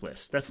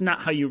worthless. That's not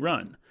how you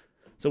run.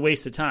 It's a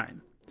waste of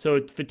time. So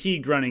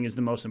fatigued running is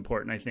the most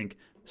important, I think,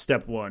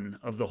 step one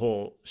of the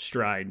whole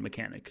stride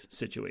mechanic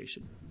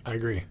situation. I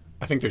agree.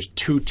 I think there's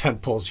 2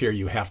 tent poles here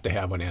you have to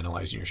have when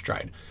analyzing your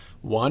stride.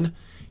 One,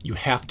 you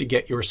have to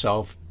get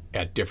yourself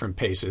at different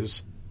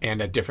paces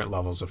and at different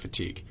levels of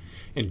fatigue.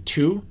 And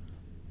 2,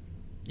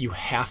 you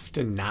have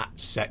to not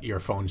set your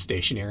phone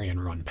stationary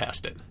and run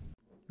past it.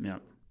 Yeah.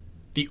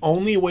 The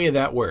only way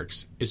that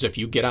works is if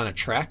you get on a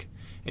track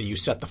and you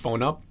set the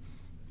phone up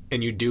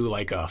and you do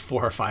a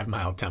 4 or 5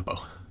 mile tempo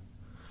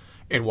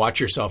and watch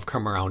yourself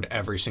come around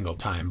every single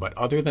time. But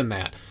other than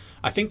that,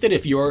 I think that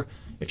if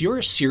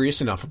you're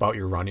serious enough about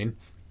your running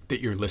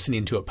that you're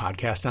listening to a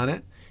podcast on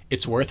it,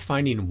 it's worth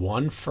finding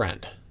one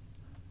friend,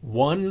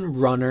 one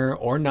runner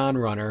or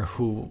non-runner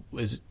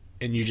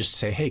and you just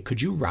say, hey,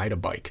 could you ride a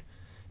bike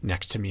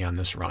next to me on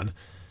this run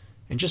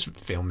and just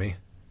film me?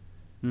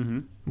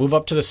 Move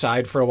up to the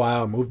side for a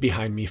while, move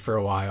behind me for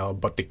a while.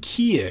 But the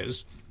key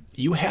is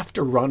you have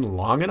to run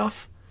long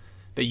enough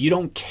that you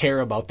don't care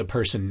about the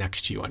person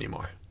next to you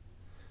anymore.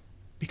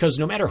 Because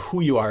no matter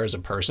who you are as a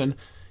person,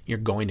 you're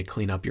going to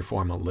clean up your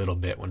form a little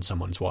bit when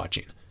someone's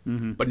watching.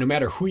 But no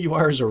matter who you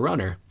are as a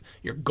runner,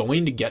 you're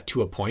going to get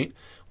to a point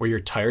where you're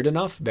tired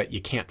enough that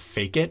you can't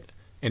fake it,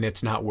 and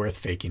it's not worth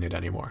faking it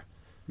anymore.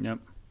 Yep.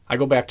 I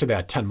go back to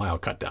that 10-mile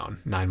cut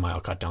down, 9-mile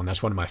cut down.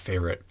 That's one of my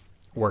favorite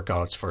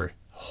workouts for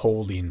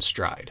holding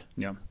stride.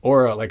 Yeah.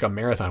 Or a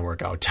marathon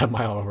workout,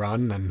 10-mile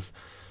run, then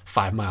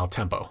 5-mile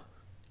tempo.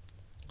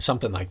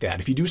 Something like that.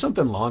 If you do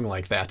something long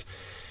like that,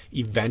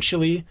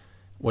 eventually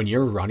when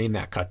you're running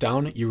that cut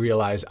down, you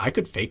realize I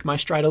could fake my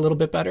stride a little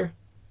bit better,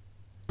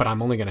 but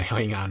I'm only going to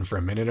hang on for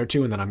a minute or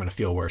two and then I'm going to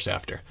feel worse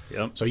after.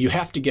 Yep. So you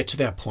have to get to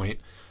that point,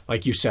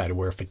 like you said,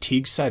 where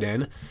fatigue set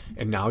in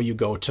and now you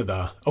go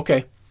to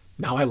okay,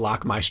 now I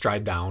lock my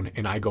stride down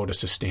and I go to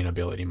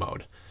sustainability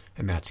mode.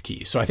 And that's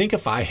key. So I think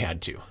if I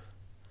had to,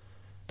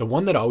 the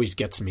one that always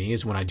gets me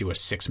is when I do a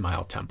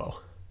 6-mile tempo,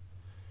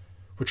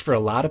 which for a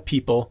lot of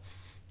people,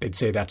 they'd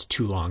say that's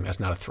too long. That's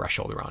not a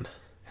threshold run.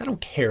 I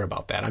don't care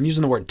about that. I'm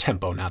using the word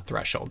tempo, not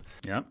threshold.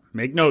 Yep.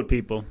 Make note,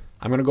 people.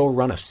 I'm going to go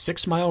run a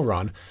 6-mile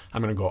run.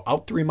 I'm going to go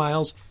out 3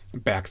 miles,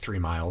 back 3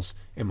 miles.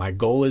 And my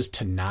goal is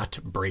to not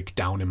break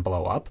down and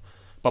blow up.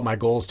 But my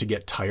goal is to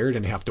get tired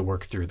and have to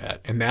work through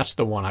that. And that's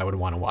the one I would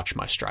want to watch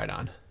my stride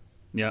on.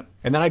 Yep.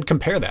 And then I'd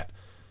compare that.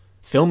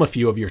 Film a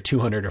few of your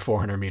 200 or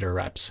 400 meter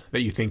reps that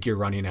you think you're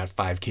running at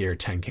 5K or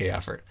 10K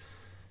effort.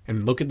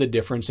 And look at the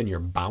difference in your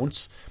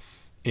bounce,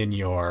 in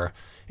your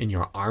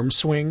arm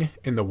swing,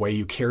 in the way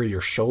you carry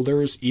your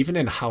shoulders, even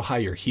in how high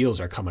your heels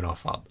are coming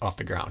off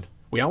the ground.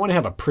 We all want to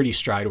have a pretty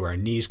stride where our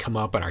knees come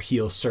up and our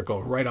heels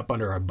circle right up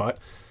under our butt.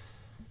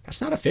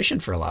 That's not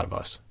efficient for a lot of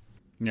us.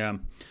 Yeah.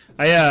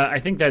 I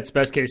think that's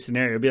best case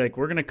scenario. It'd be like,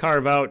 we're going to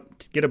carve out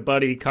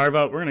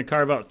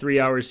 3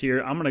 hours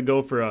here. I'm going to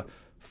go for a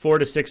 4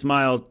 to 6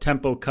 mile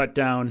tempo cut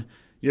down.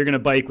 You're going to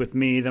bike with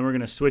me. Then we're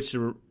going to switch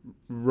the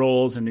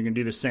rolls and you're going to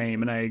do the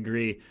same. And I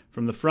agree.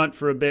 From the front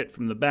for a bit,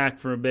 from the back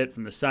for a bit,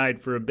 from the side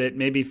for a bit,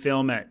 maybe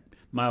film at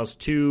miles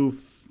 2,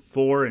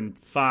 4, and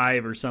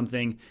 5 or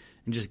something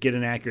and just get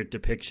an accurate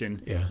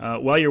depiction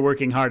while you're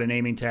working hard and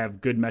aiming to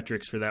have good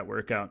metrics for that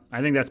workout.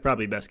 I think that's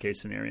probably best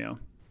case scenario.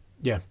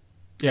 Yeah.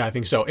 Yeah, I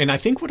think so. And I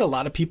think what a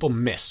lot of people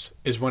miss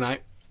is when I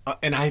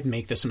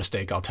make this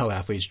mistake, I'll tell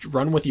athletes,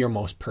 run with your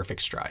most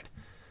perfect stride.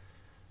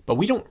 But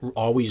we don't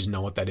always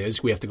know what that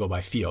is. We have to go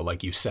by feel,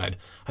 like you said.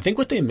 I think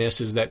what they miss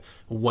is that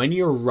when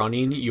you're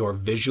running your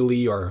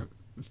visually or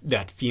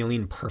that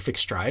feeling perfect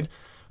stride,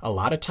 a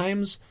lot of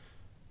times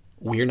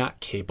we're not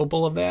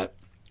capable of that.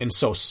 And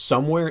so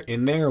somewhere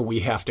in there,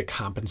 we have to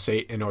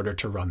compensate in order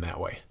to run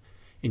that way.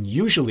 And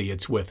usually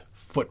it's with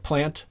foot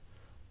plant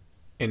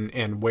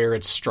and where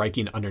it's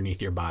striking underneath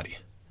your body.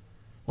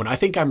 When I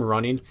think I'm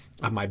running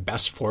on my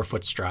best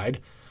 4-foot stride,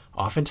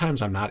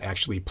 oftentimes I'm not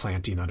actually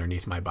planting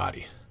underneath my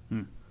body.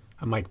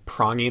 I'm like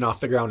pronging off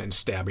the ground and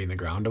stabbing the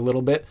ground a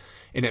little bit.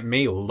 And it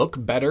may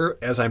look better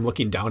as I'm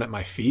looking down at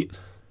my feet.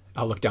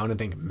 I'll look down and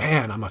think,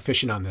 man, I'm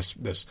efficient on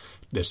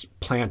this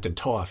plant and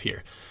toe off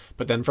here.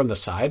 But then from the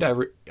side,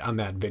 on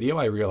that video,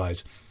 I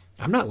realize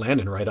I'm not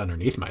landing right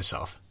underneath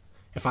myself.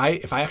 If I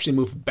actually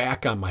move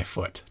back on my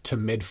foot to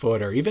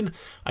midfoot or even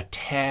a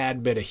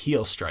tad bit of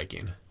heel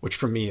striking, which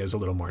for me is a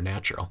little more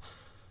natural,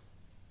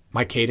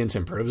 my cadence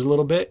improves a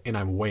little bit and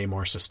I'm way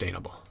more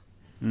sustainable.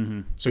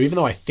 Mm-hmm. So even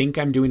though I think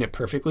I'm doing it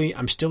perfectly,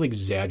 I'm still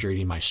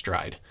exaggerating my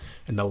stride.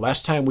 And the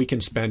less time we can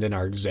spend in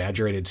our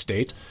exaggerated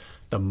state,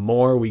 the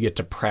more we get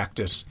to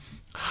practice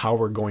how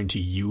we're going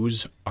to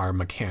use our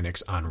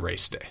mechanics on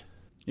race day.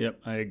 Yep,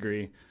 I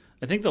agree.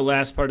 I think the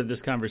last part of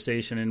this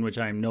conversation, in which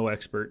I'm no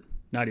expert,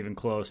 not even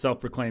close,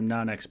 self-proclaimed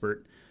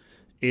non-expert,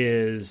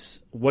 is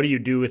what do you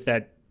do with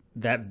that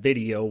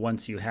video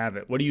once you have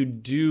it? What do you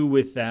do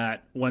with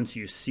that once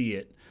you see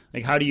it?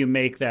 Like, how do you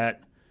make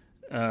that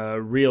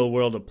real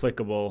world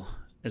applicable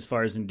as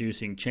far as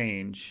inducing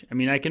change? I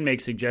mean, I can make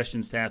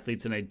suggestions to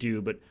athletes, and I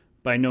do, but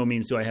by no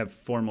means do I have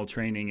formal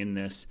training in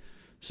this.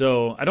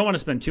 So I don't want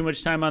to spend too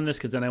much time on this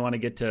because then I want to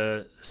get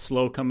to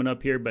slow coming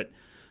up here. But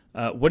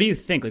what do you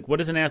think? Like, what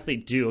does an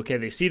athlete do? Okay,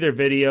 they see their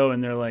video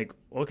and they're like,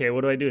 okay,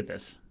 what do I do with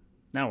this?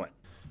 Now what?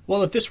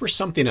 Well, if this were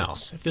something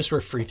else, if this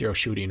were free throw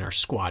shooting or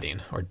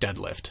squatting or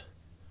deadlift,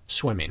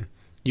 swimming,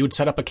 you would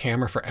set up a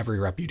camera for every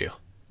rep you do.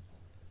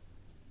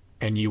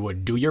 And you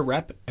would do your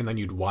rep, and then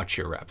you'd watch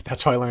your rep.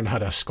 That's how I learned how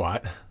to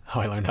squat,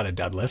 how I learned how to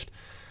deadlift.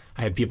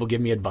 I had people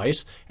give me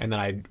advice, and then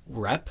I'd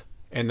rep,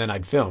 and then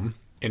I'd film.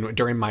 And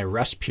during my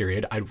rest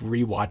period, I'd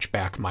rewatch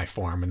back my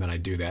form, and then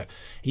I'd do that.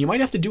 And you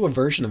might have to do a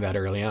version of that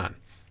early on.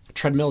 A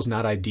treadmill is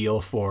not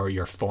ideal for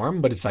your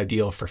form, but it's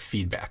ideal for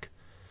feedback.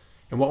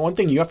 And one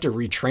thing you have to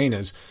retrain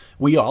is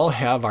we all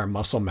have our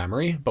muscle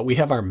memory, but we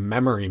have our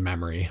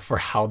memory for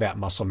how that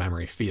muscle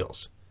memory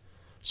feels.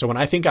 So when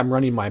I think I'm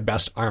running my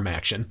best arm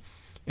action,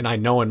 and I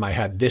know in my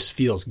head this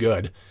feels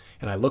good,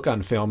 and I look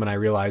on film and I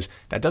realize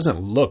that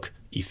doesn't look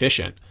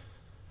efficient,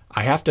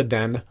 I have to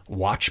then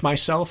watch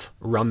myself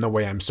run the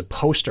way I'm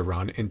supposed to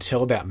run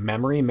until that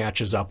memory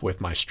matches up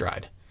with my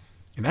stride.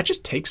 And that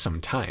just takes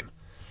some time.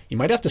 You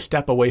might have to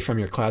step away from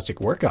your classic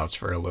workouts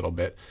for a little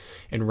bit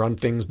and run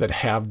things that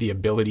have the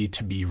ability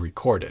to be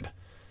recorded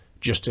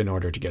just in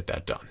order to get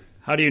that done.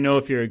 How do you know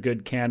if you're a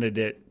good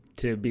candidate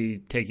to be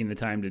taking the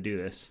time to do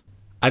this?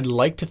 I'd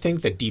like to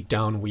think that deep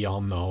down we all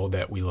know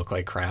that we look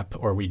like crap,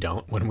 or we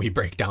don't, when we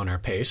break down our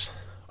pace.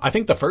 I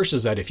think the first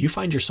is that if you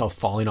find yourself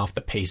falling off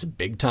the pace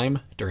big time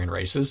during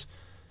races,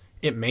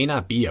 it may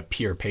not be a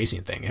pure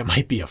pacing thing. It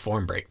might be a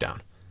form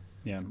breakdown.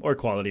 Yeah, or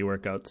quality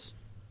workouts.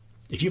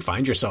 If you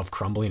find yourself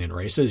crumbling in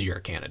races, you're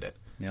a candidate.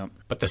 Yep.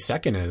 But the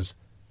second is,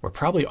 we're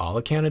probably all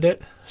a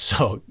candidate,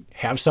 so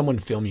have someone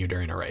film you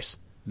during a race.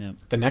 Yep.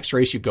 The next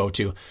race you go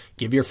to,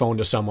 give your phone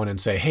to someone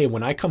and say, hey,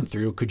 when I come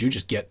through, could you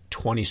just get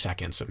 20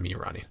 seconds of me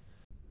running?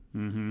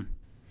 Mm-hmm.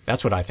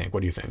 That's what I think.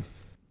 What do you think?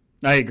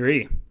 I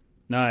agree.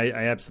 No,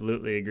 I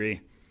absolutely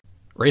agree.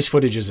 Race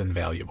footage is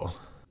invaluable.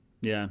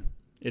 Yeah,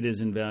 it is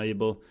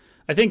invaluable.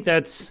 I think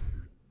that's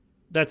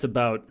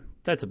about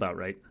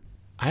right.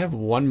 I have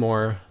one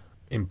more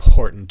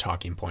important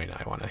talking point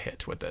I want to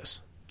hit with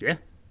this. Yeah.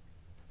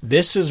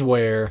 This is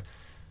where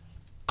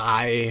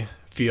I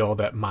feel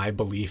that my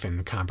belief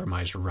in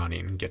compromised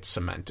running gets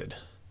cemented.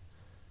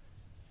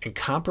 And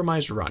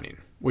compromised running,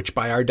 which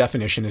by our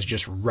definition is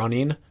just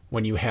running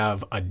when you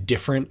have a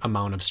different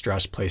amount of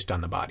stress placed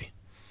on the body.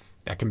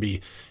 That can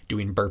be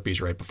doing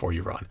burpees right before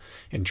you run.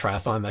 In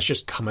triathlon, that's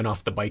just coming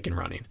off the bike and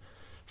running.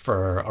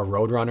 For a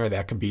road runner,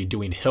 that can be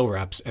doing hill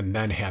reps and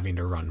then having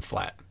to run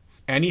flat.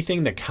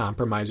 Anything that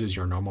compromises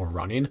your normal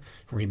running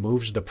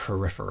removes the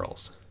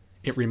peripherals.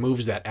 It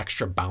removes that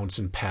extra bounce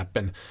and pep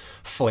and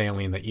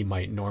flailing that you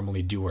might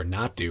normally do or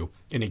not do.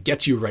 And it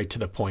gets you right to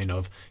the point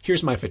of,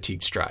 here's my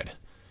fatigue stride.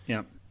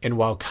 Yeah. And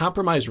while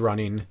compromised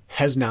running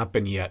has not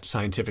been yet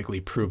scientifically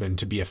proven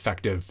to be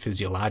effective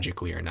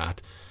physiologically or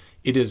not,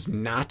 it is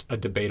not a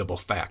debatable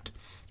fact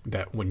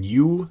that when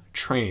you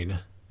train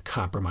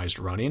compromised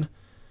running,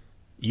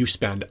 you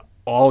spend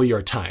all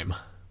your time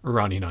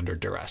running under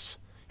duress.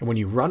 And when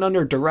you run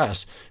under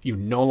duress, you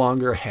no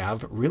longer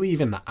have really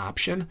even the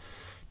option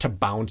to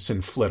bounce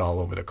and flit all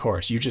over the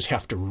course. You just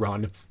have to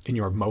run in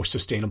your most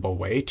sustainable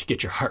way to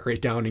get your heart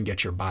rate down and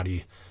get your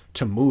body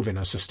to move in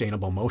a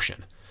sustainable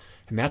motion.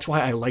 And that's why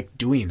I like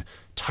doing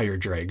tire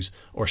drags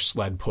or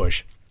sled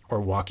push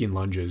or walking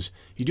lunges.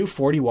 You do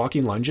 40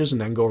 walking lunges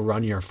and then go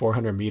run your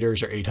 400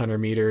 meters or 800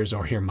 meters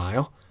or your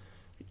mile.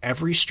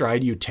 Every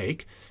stride you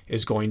take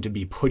is going to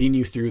be putting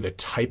you through the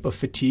type of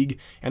fatigue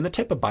and the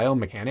type of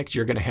biomechanics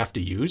you're going to have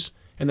to use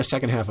in the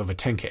second half of a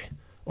 10K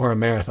or a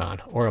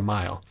marathon or a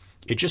mile.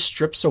 It just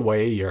strips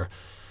away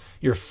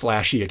your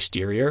flashy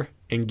exterior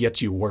and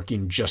gets you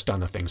working just on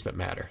the things that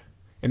matter.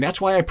 And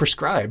that's why I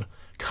prescribe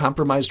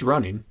compromised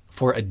running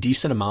for a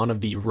decent amount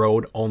of the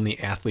road-only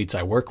athletes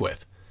I work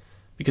with.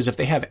 Because if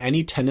they have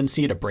any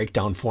tendency to break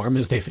down form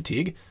as they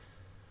fatigue,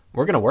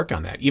 we're going to work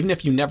on that. Even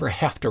if you never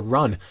have to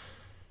run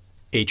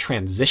a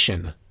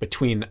transition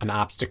between an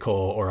obstacle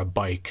or a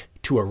bike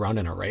to a run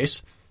in a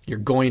race, you're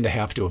going to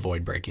have to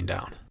avoid breaking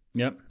down.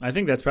 Yep. I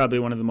think that's probably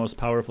one of the most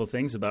powerful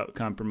things about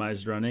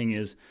compromised running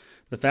is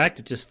the fact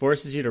it just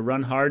forces you to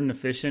run hard and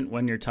efficient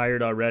when you're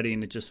tired already,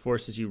 and it just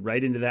forces you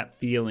right into that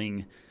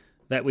feeling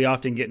that we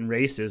often get in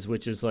races,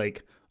 which is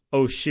like,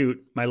 oh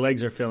shoot, my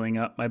legs are filling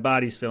up, my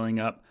body's filling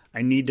up,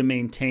 I need to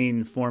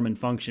maintain form and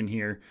function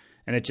here.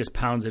 And it just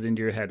pounds it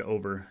into your head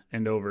over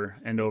and over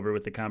and over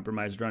with the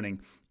compromised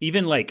running.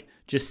 Even like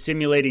just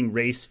simulating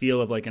race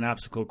feel of like an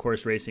obstacle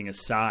course racing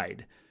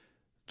aside,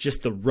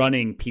 just the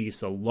running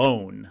piece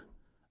alone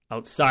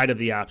outside of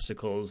the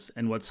obstacles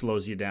and what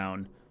slows you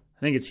down, I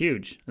think it's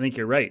huge. I think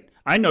you're right.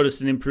 I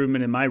noticed an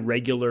improvement in my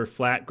regular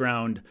flat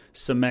ground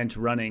cement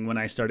running when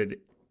I started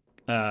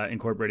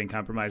incorporating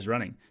compromised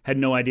running. Had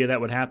no idea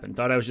that would happen.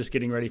 Thought I was just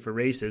getting ready for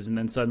races, and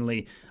then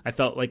suddenly I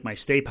felt like my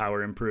stay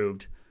power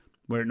improved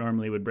where it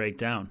normally would break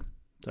down.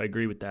 So I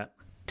agree with that.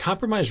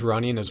 Compromised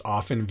running is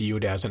often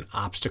viewed as an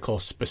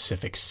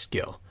obstacle-specific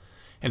skill,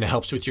 and it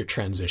helps with your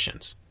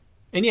transitions.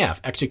 And yeah,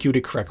 if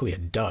executed correctly,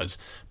 it does.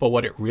 But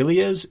what it really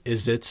is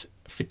it's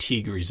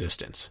fatigue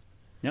resistance.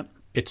 Yep.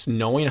 It's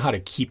knowing how to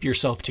keep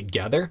yourself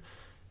together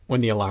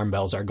when the alarm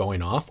bells are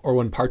going off or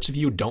when parts of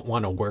you don't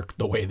want to work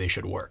the way they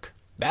should work.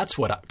 That's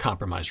what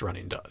compromised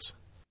running does.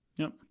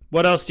 Yep.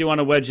 What else do you want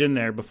to wedge in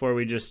there before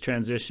we just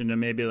transition to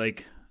maybe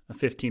like a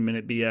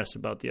 15-minute BS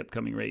about the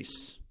upcoming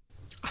race?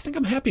 I think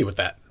I'm happy with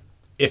that.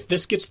 If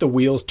this gets the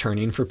wheels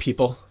turning for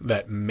people,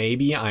 that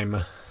maybe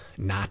I'm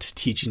not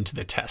teaching to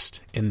the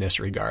test in this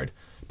regard,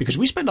 because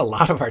we spend a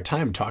lot of our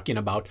time talking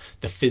about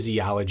the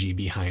physiology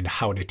behind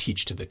how to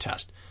teach to the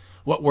test.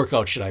 What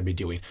workout should I be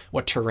doing?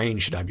 What terrain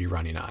should I be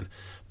running on?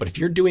 But if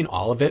you're doing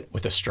all of it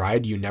with a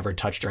stride you never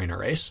touched during a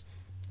race,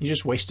 you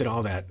just wasted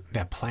all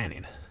that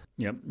planning.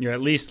 Yep. You're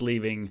at least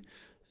leaving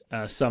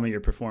some of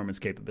your performance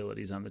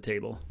capabilities on the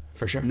table.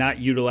 For sure. Not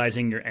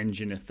utilizing your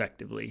engine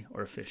effectively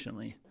or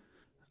efficiently.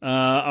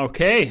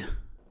 Okay.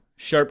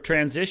 Sharp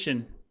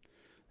transition.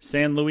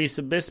 San Luis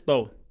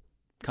Obispo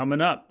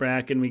coming up,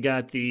 Bracken. We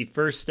got the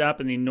first stop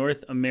in the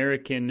North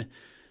American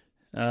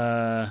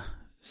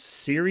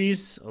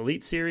Series,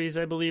 Elite Series,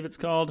 I believe it's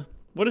called.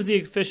 What is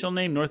the official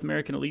name? North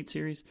American Elite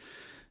Series.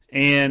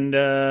 And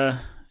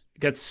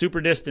got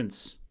super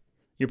distance.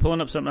 You're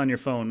pulling up something on your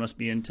phone. Must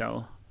be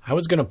Intel. I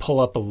was going to pull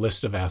up a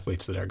list of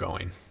athletes that are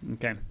going.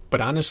 Okay. But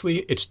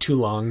honestly, it's too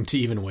long to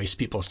even waste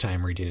people's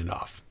time reading it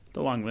off.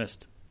 The long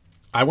list.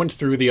 I went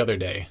through the other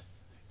day.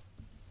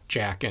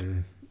 Jack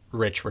and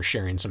Rich were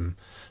sharing some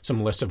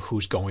lists of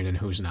who's going and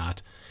who's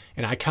not.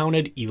 And I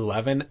counted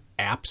 11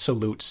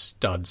 absolute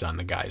studs on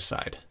the guy's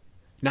side.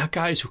 Not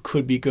guys who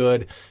could be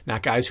good,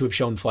 not guys who have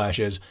shown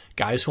flashes,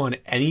 guys who on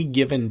any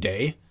given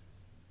day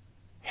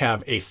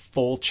have a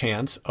full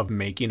chance of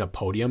making a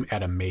podium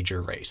at a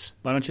major race.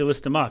 Why don't you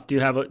list them off? Do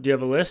you have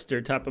a list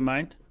or top of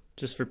mind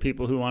just for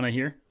people who want to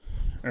hear,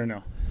 or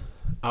no?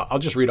 I'll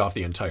just read off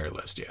the entire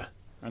list, yeah.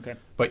 Okay.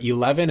 But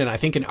 11, and I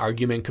think an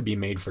argument could be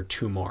made for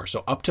 2 more.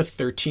 So up to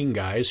 13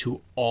 guys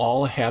who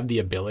all have the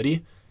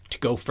ability to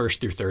go first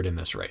through third in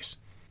this race.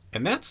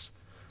 And that's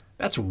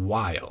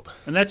wild.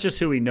 And that's just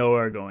who we know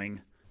are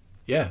going.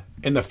 Yeah.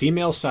 And the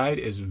female side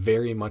is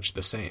very much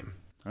the same.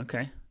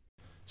 Okay.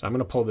 So I'm going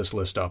to pull this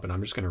list up, and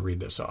I'm just going to read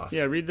this off.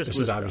 Yeah, read this list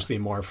This is obviously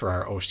off. more for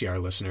our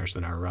OCR listeners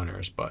than our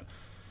runners, but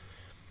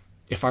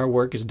if our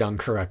work is done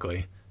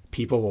correctly,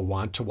 people will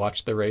want to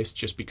watch the race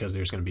just because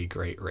there's going to be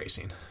great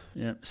racing.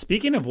 Yeah.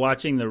 Speaking of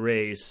watching the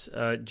race,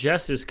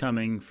 Jess is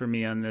coming for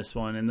me on this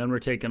one, and then we're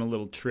taking a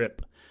little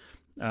trip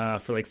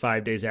for like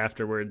 5 days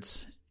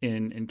afterwards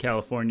in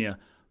California.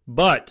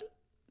 But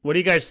what do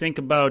you guys think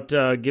about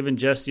giving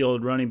Jess the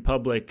old Running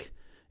Public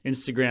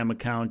Instagram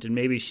account, and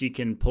maybe she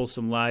can pull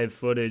some live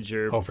footage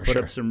or put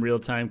up some real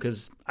time?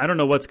 Because I don't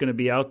know what's going to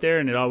be out there,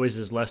 and it always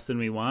is less than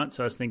we want.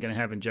 So I was thinking of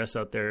having Jess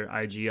out there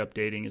IG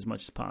updating as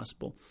much as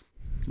possible.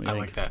 I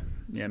like that.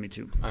 Yeah, me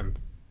too. I'm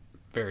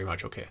very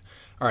much okay.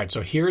 All right,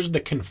 so here's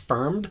the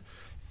confirmed,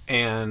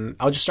 and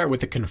I'll just start with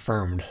the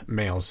confirmed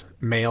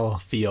male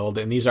field,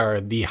 and these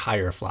are the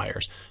higher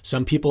flyers.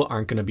 Some people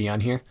aren't going to be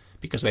on here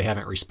because they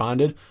haven't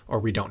responded or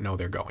we don't know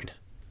they're going.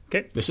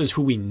 Okay. This is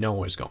who we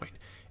know is going.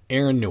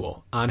 Aaron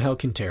Newell, Angel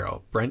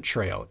Quintero, Brent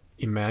Trail,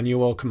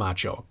 Emmanuel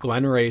Camacho,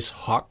 Glenn Race,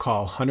 Hawk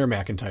Call, Hunter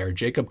McIntyre,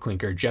 Jacob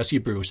Klinker, Jesse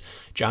Bruce,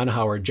 John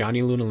Howard,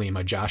 Johnny Luna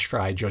Lima, Josh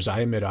Fry,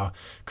 Josiah Middaugh,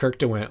 Kirk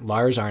DeWint,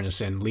 Lars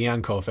Arneson,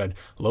 Leon Kofed,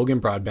 Logan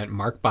Broadbent,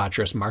 Mark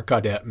Botras, Mark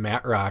Gaudet,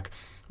 Matt Rock,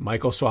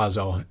 Michael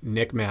Swazo,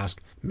 Nick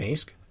Mask,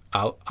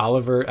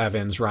 Oliver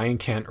Evans, Ryan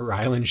Kent,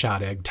 Rylan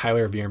Shottegg,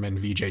 Tyler Veerman,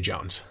 VJ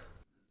Jones.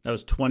 That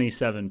was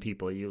 27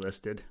 people you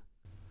listed.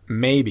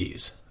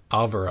 Maybes: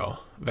 Alvaro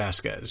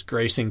Vasquez,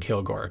 Grayson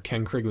Kilgore,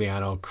 Ken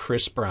Crigliano,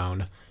 Chris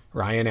Brown,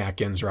 Ryan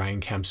Atkins,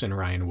 Ryan Kempson,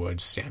 Ryan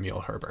Woods,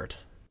 Samuel Herbert.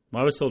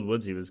 Well, I was told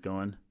Woodsy was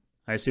going.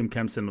 I assume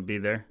Kempson will be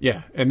there.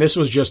 Yeah, and this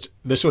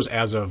was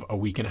as of a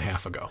week and a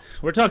half ago.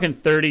 We're talking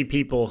 30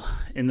 people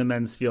in the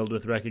men's field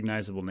with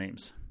recognizable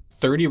names.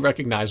 30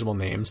 recognizable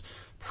names,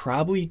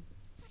 probably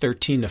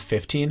 13 to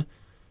 15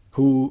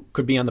 who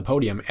could be on the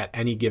podium at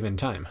any given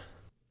time.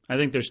 I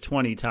think there's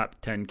 20 top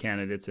 10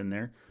 candidates in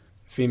there.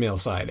 Female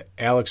side: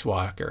 Alex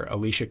Walker,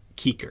 Alicia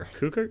Keeker.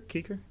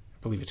 Keeker?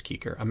 I believe it's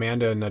Keeker.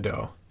 Amanda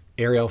Nadeau,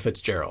 Ariel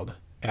Fitzgerald,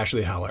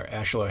 Ashley Holler,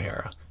 Ashley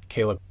O'Hara,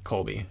 Caleb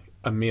Colby,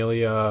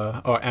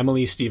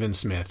 Emily Stephen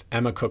Smith,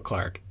 Emma Cook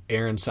Clark,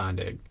 Aaron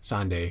Sonde,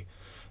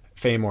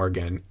 Faye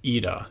Morgan,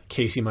 Ida,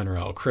 Casey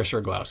Monroe, Chris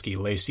Roglowski,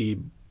 Lacey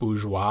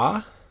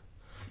Bourgeois,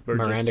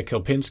 Miranda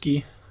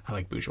Kilpinski. I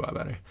like Bourgeois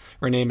better.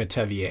 Renee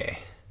Metavier.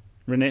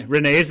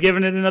 Renee's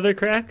giving it another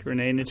crack?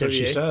 Renee Metavier? That's what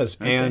she says.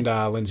 Okay. And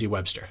Lindsay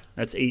Webster.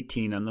 That's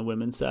 18 on the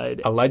women's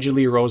side.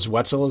 Allegedly, Rose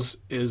Wetzel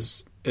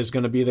is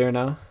going to be there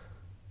now.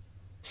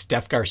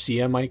 Steph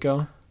Garcia might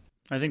go.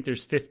 I think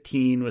there's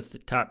 15 with the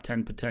top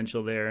 10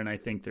 potential there, and I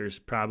think there's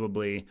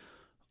probably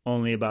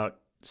only about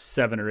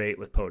 7 or 8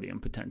 with podium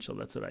potential.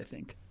 That's what I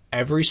think.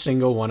 Every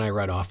single one I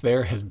read off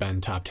there has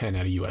been top 10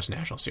 at a U.S.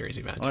 National Series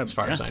event, as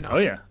far as I know.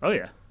 Oh,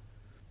 yeah.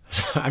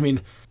 I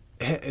mean,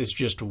 it's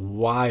just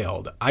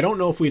wild. I don't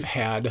know if we've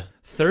had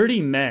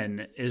 30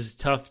 men is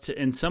tough to,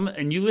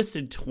 and you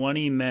listed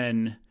 20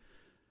 men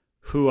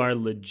who are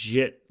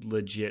legit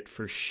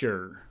for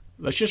sure.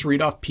 Let's just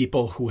read off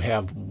people who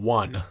have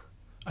won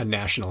a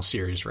National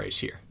Series race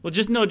here. Well,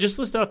 just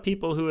list off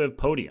people who have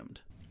podiumed.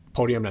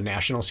 Podiumed a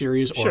National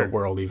Series or a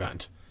world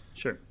event.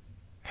 Sure.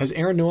 Has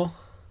Aaron Newell?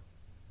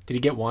 Did he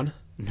get one?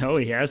 No,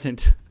 he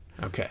hasn't.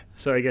 Okay.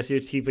 So I guess you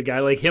have to keep a guy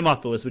like him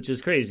off the list, which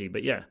is crazy,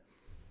 but yeah.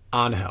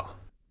 Angel.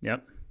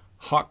 Yep.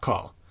 Hawk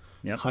Call.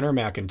 Yep. Hunter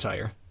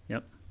McIntyre.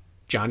 Yep.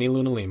 Johnny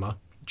Luna Lima.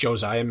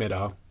 Josiah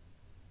Middaugh.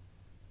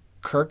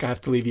 Kirk, I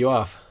have to leave you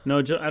off. No,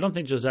 I don't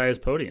think Josiah's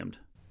podiumed.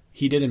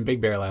 He did in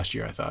Big Bear last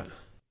year, I thought.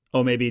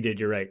 Oh, maybe he did.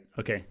 You're right.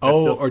 Okay.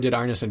 Or did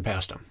Arneson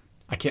pass him?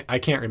 I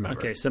can't remember.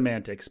 Okay,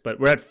 semantics. But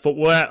we're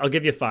at I'll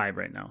give you 5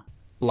 right now.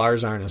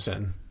 Lars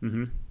Arneson.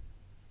 Mm-hmm.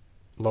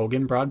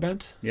 Logan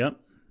Broadbent. Yep.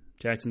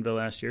 Jacksonville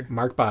last year.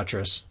 Mark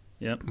Botras.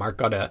 Yep. Mark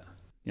Gaudet.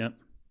 Yep.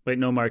 Wait,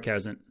 no, Mark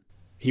hasn't.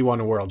 He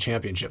won a world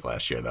championship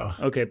last year, though.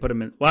 Okay, put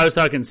him in. Well, I was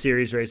talking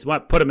series race.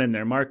 Put him in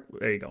there. Mark,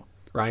 there you go.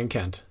 Ryan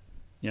Kent.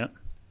 Yep.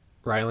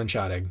 Rylan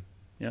Shottegg.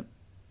 Yep.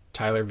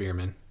 Tyler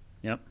Veerman.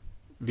 Yep.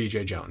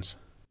 VJ Jones.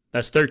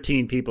 That's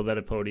 13 people that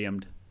have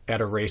podiumed.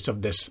 At a race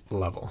of this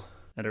level.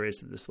 At a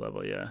race of this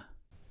level, yeah.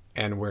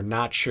 And we're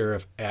not sure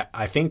if...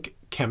 I think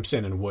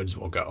Kempson and Woods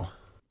will go.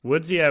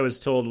 Woodsy, I was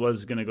told,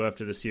 was going to go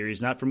after the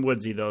series. Not from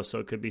Woodsy, though, so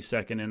it could be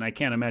second. And I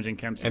can't imagine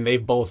Kempson. And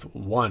they've both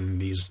won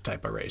these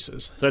type of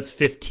races. So that's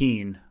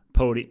 15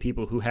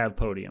 people who have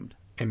podiumed.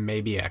 And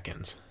maybe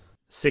Atkins.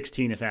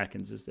 16 if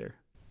Atkins is there.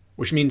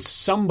 Which means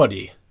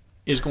somebody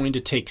is going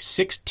to take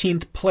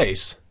 16th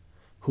place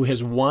who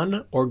has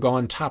won or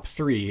gone top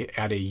 3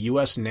 at a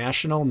U.S.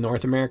 national,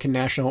 North American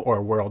national,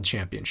 or world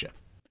championship.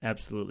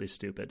 Absolutely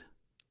stupid.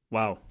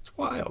 Wow. It's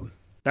wild.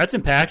 That's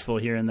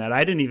impactful hearing that.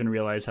 I didn't even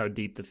realize how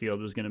deep the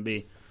field was going to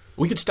be.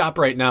 We could stop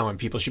right now and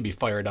people should be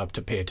fired up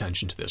to pay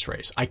attention to this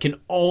race. I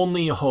can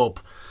only hope,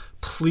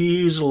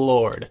 please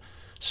Lord,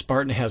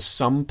 Spartan has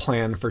some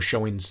plan for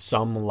showing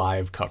some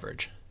live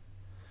coverage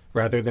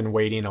rather than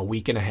waiting a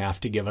week and a half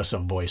to give us a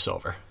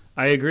voiceover.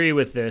 I agree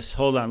with this.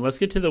 Hold on. Let's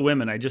get to the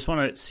women. I just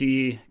want to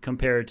see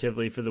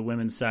comparatively for the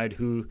women's side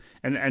who,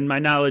 and my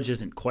knowledge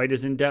isn't quite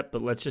as in-depth,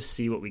 but let's just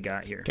see what we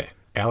got here. Okay.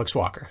 Alex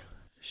Walker.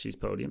 She's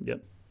podium,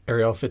 yep.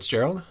 Arielle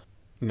Fitzgerald?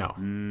 No.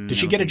 Did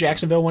she get a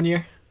Jacksonville one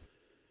year?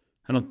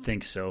 I don't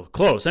think so.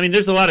 Close. I mean,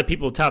 there's a lot of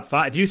people top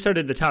 5. If you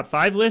started the top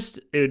 5 list,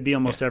 it would be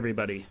almost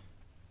everybody.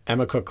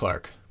 Emma Cook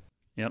Clark.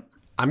 Yep.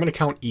 I'm going to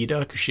count Ida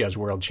because she has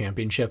world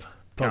championship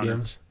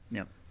podiums.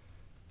 Yep.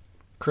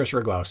 Chris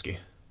Roglowski.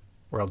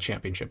 World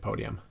championship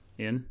podium.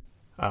 In?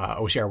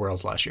 OCR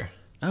Worlds last year.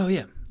 Oh,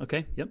 yeah.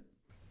 Okay. Yep.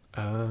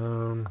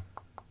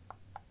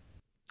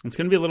 It's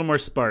going to be a little more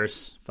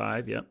sparse.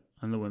 5, yep,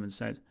 on the women's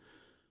side.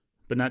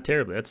 But not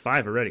terribly. That's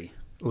 5 already.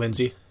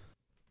 Lindsay.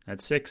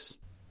 That's 6.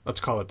 Let's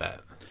call it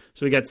that.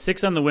 So we got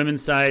 6 on the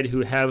women's side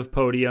who have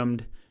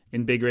podiumed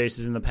in big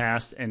races in the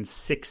past and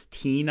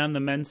 16 on the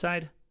men's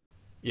side?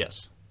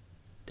 Yes.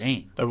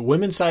 Dang. The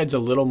women's side's a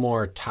little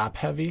more top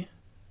heavy,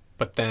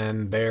 but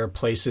then their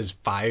places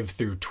 5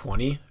 through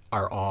 20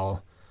 are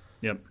all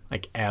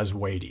like as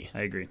weighty.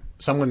 I agree.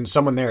 Someone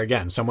there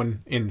again,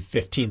 someone in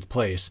 15th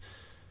place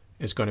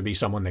is going to be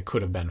someone that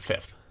could have been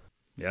 5th.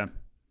 Yeah.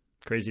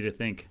 Crazy to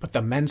think. But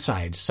the men's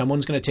side,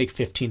 someone's going to take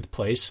 15th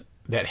place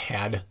that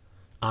had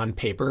on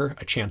paper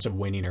a chance of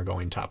winning or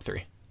going top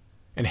 3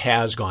 and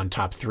has gone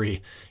top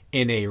 3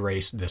 in a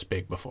race this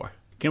big before.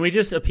 Can we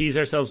just appease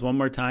ourselves one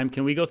more time?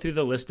 Can we go through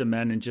the list of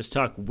men and just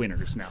talk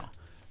winners now?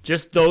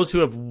 Just those who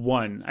have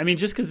won. I mean,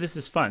 just because this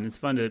is fun. It's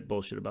fun to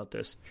bullshit about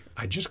this.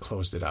 I just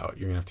closed it out.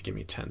 You're going to have to give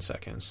me 10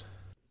 seconds.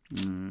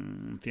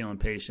 I'm feeling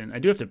patient. I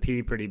do have to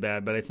pee pretty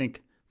bad, but I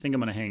think I'm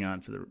going to hang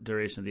on for the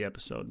duration of the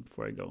episode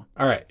before I go.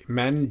 All right.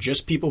 Men,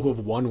 just people who have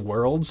won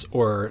worlds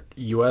or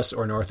U.S.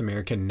 or North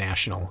American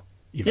national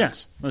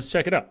events. Yeah, let's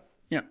check it out.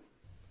 Yeah.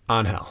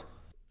 Angel.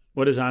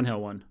 What has Angel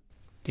won?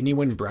 Didn't he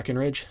win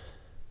Breckenridge?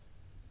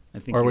 I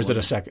think. Or was it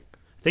a second?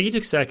 I think he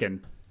took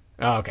second.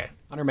 Oh, okay.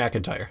 Hunter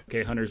McIntyre.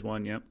 Okay, Hunter's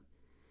won, yep.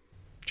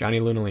 Johnny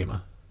Luna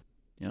Lima.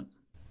 Yep.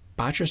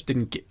 Botras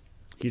didn't get...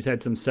 He's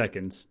had some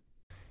seconds.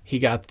 He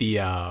got the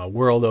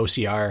World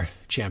OCR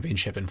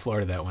Championship in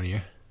Florida that one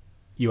year.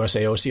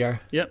 USA OCR.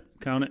 Yep,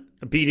 count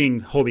it.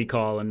 Beating Hobie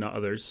Call and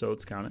others, so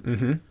let's count it.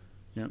 Mm-hmm.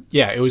 Yep.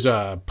 Yeah, it was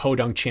a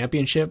Podunk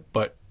Championship,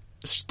 but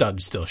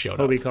Stud still showed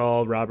up. Hobie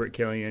Call, Robert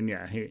Killian,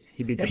 yeah, he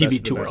beat the best he beat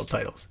of the 2 best. world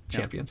titles,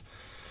 Yep. champions.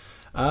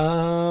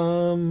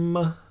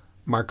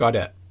 Mark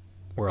Gaudette,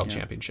 World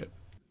Championship.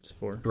 That's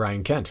 4.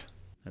 Ryan Kent.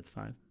 That's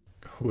 5.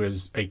 Who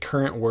is a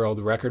current world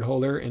record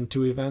holder in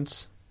 2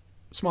 events.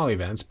 Small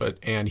events,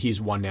 and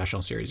he's won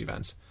National Series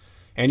events.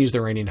 And he's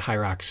the reigning High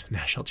Rocks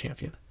national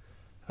champion.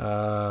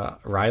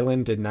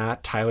 Ryland did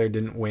not. Tyler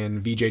didn't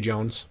win. VJ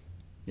Jones.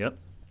 Yep.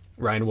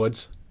 Ryan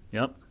Woods.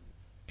 Yep.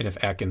 And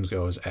if Atkins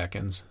goes,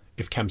 Atkins.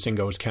 If Kempson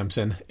goes,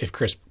 Kempson. If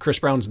Chris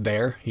Brown's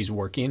there, he's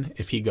working.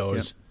 If he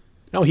goes...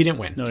 Yep. No, he didn't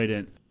win. No, he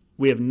didn't.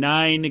 We have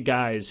 9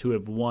 guys who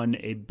have won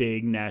a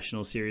big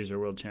national series or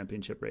world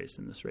championship race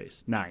in this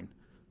race. 9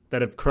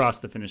 that have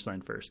crossed the finish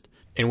line first.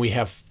 And we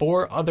have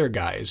 4 other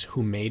guys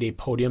who made a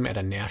podium at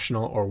a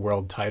national or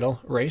world title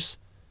race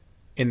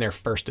in their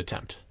first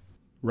attempt.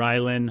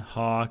 Rylan,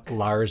 Hawk,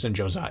 Lars, and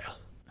Josiah.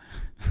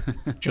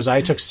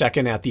 Josiah took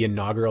second at the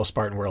inaugural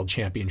Spartan World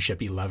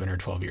Championship 11 or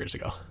 12 years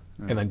ago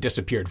and then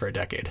disappeared for a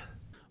decade.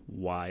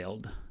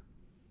 Wild.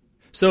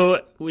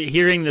 So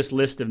hearing this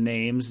list of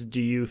names,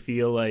 do you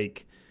feel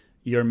like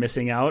you're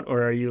missing out,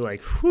 or are you like,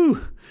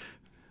 whew,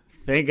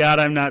 thank God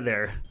I'm not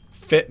there?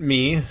 Fit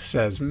Me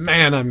says,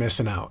 man, I'm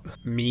missing out.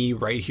 Me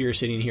right here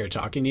sitting here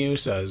talking to you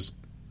says,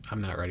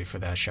 I'm not ready for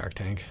that Shark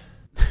Tank.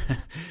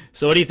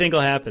 So what do you think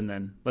will happen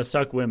then? Let's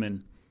talk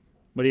women.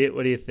 What do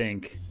you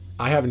think?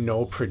 I have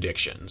no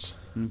predictions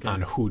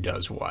on who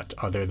does what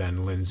other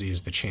than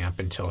Lindsay's the champ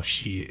until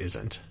she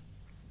isn't.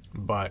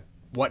 But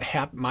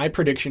my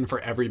prediction for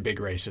every big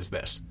race is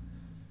this.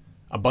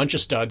 A bunch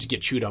of studs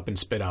get chewed up and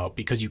spit out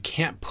because you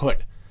can't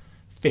put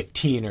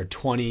 15 or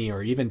 20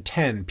 or even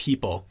 10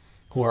 people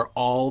who are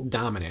all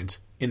dominant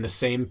in the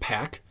same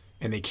pack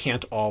and they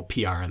can't all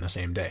PR on the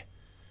same day.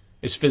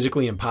 It's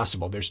physically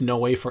impossible. There's no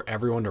way for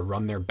everyone to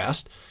run their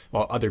best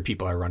while other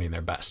people are running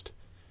their best.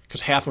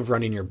 Because half of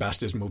running your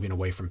best is moving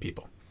away from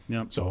people.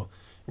 Yep. So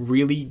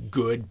really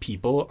good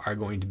people are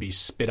going to be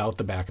spit out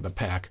the back of the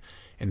pack.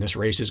 And this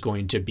race is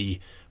going to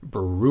be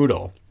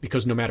brutal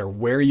because no matter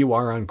where you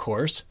are on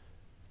course,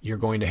 you're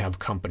going to have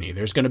company.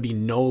 There's going to be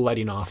no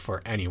letting off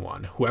for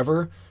anyone.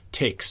 Whoever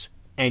takes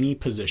any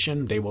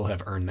position, they will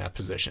have earned that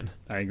position.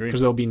 I agree. Because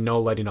there'll be no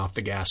letting off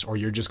the gas or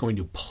you're just going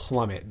to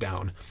plummet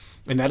down.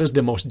 And that is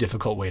the most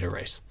difficult way to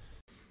race.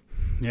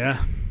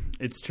 Yeah,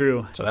 it's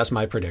true. So that's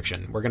my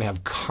prediction. We're going to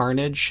have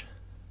carnage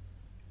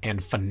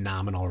and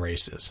phenomenal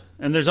races.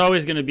 And there's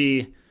always going to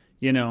be,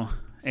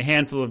 a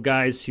handful of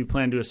guys who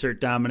plan to assert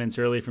dominance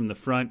early from the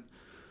front,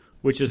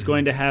 which is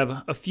going to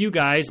have a few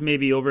guys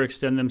maybe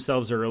overextend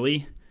themselves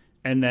early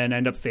and then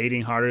end up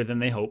fading harder than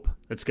they hope.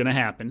 That's going to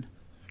happen.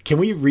 Can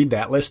we read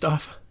that list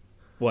off?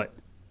 What?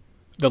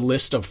 The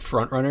list of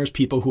front runners,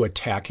 people who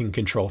attack and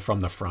control from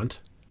the front?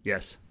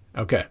 Yes.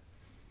 Okay.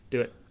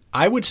 Do it.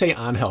 I would say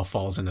Angel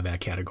falls into that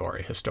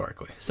category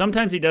historically.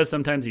 Sometimes he does,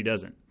 sometimes he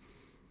doesn't.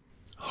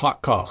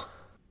 Hot call.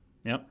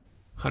 Yep.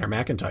 Hunter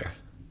McIntyre.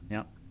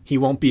 Yep. He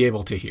won't be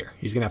able to here.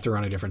 He's going to have to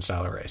run a different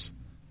style of race.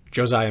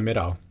 Josiah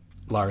Middow.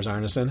 Lars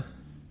Arneson.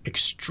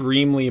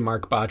 Extremely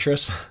Mark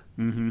Botras.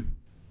 Mm-hmm.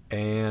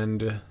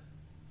 And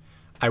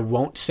I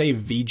won't say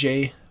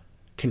VJ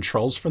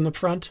controls from the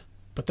front,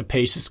 but the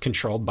pace is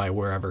controlled by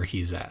wherever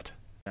he's at.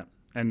 Yep.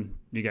 And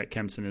you got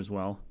Kempson as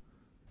well.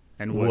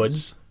 And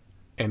Woods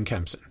and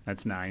Kempson.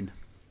 That's 9.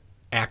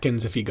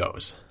 Atkins if he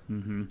goes.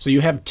 Mm-hmm. So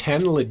you have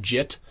 10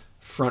 legit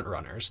front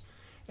runners,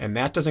 and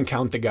that doesn't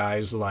count the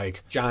guys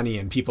like Johnny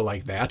and people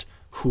like that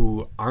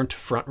who aren't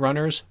front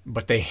runners,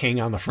 but they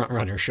hang on the front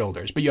runner's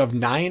shoulders. But you have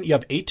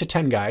 8 to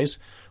 10 guys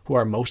who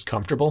are most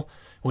comfortable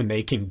when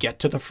they can get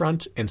to the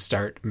front and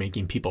start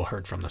making people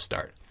hurt from the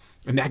start.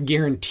 And that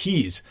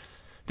guarantees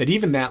that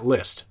even that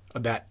list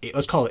of that,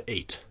 let's call it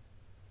 8,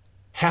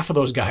 half of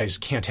those guys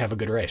can't have a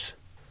good race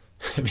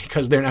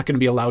because they're not going to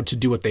be allowed to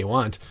do what they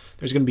want.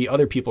 There's going to be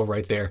other people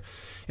right there,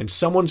 and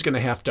someone's going to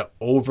have to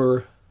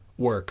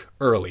overwork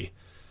early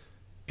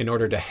in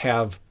order to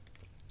have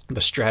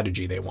the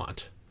strategy they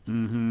want.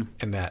 Mm-hmm.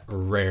 And that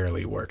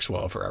rarely works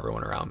well for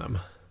everyone around them.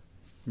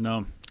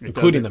 No.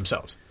 Including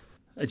themselves.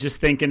 Just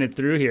thinking it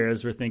through here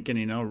as we're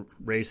thinking,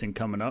 racing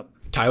coming up.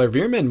 Tyler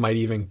Veerman might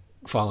even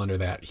fall under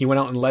that. He went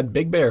out and led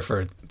Big Bear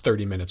for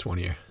 30 minutes one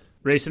year.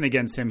 Racing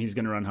against him, he's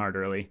going to run hard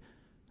early.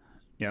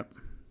 Yep.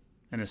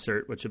 And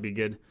assert, which will be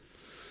good.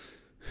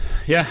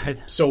 Yeah.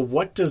 So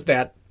what does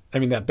that...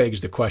 that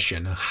begs the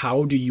question.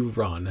 How do you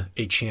run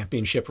a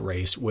championship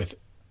race with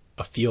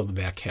a field of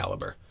that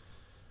caliber?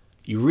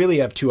 You really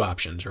have 2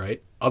 options,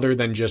 right? Other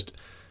than just...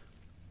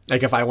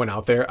 Like if I went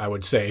out there, I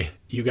would say,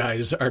 you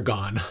guys are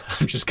gone.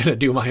 I'm just going to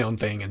do my own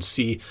thing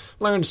and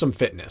learn some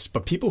fitness.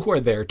 But people who are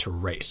there to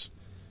race,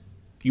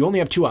 you only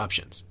have 2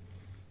 options.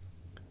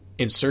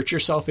 Insert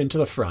yourself into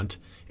the front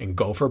and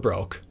go for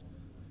broke,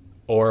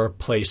 or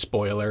play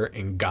spoiler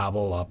and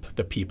gobble up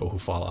the people who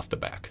fall off the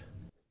back.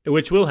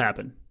 Which will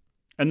happen.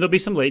 And there'll be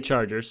some late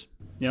chargers.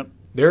 Yep.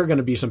 There are going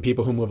to be some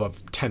people who move up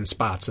 10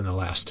 spots in the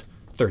last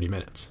 30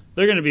 minutes.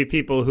 There are going to be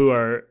people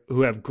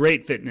who have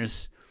great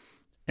fitness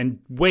and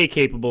way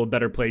capable of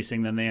better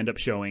placing than they end up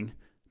showing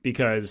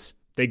because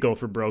they go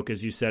for broke,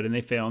 as you said, and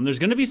they fail. And there's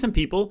going to be some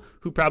people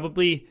who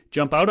probably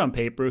jump out on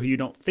paper who you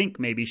don't think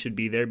maybe should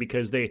be there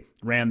because they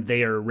ran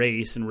their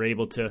race and were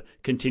able to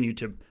continue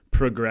to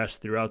progress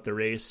throughout the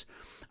race.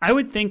 I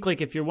would think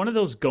if you're one of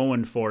those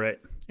going for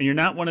it and you're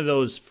not one of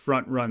those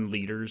front run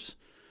leaders,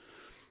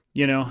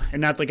 and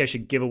not like I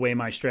should give away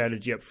my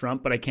strategy up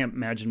front, but I can't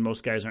imagine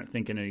most guys aren't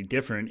thinking any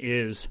different,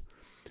 is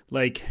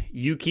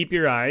you keep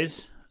your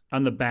eyes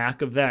on the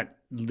back of that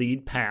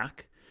lead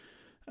pack,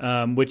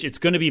 which it's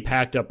going to be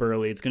packed up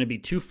early. It's going to be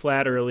too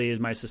flat early is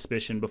my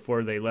suspicion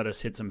before they let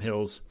us hit some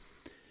hills.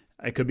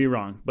 I could be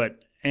wrong, but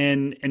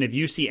and if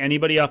you see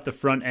anybody off the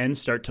front end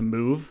start to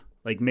move,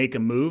 make a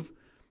move,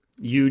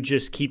 you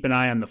just keep an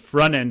eye on the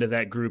front end of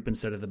that group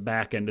instead of the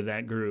back end of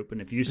that group.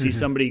 And if you see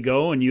somebody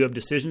go and you have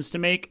decisions to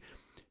make,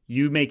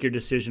 you make your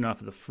decision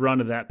off of the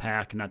front of that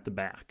pack, not the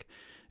back.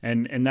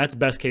 And that's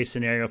best case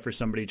scenario for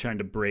somebody trying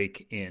to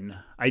break in.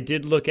 I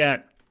did look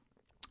at,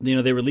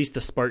 they released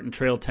the Spartan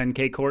Trail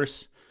 10K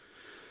course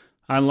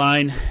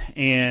online,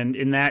 and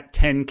in that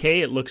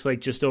 10K, it looks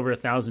like just over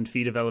 1,000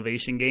 feet of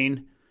elevation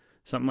gain,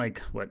 something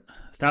like,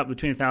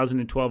 between 1,000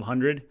 and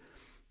 1,200.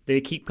 They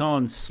keep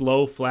calling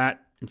slow, flat,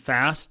 and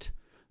fast,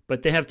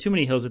 but they have too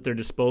many hills at their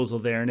disposal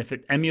there, and if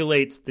it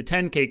emulates the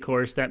 10K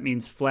course, that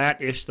means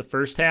flat-ish the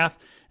first half,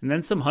 and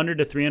then some 100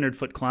 to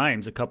 300-foot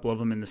climbs, a couple of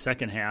them in the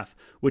second half,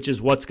 which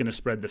is what's going to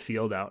spread the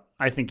field out.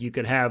 I think you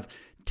could have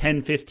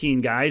 10,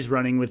 15 guys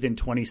running within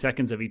 20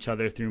 seconds of each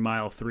other through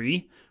mile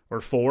 3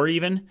 or 4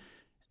 even.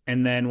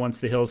 And then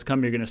once the hills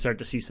come, you're going to start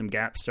to see some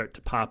gaps start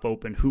to pop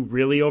open. Who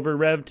really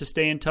over-revved to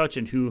stay in touch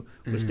and who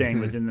was staying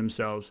within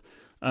themselves.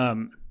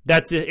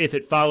 That's if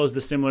it follows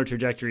the similar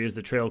trajectory as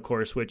the trail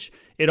course, which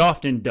it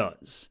often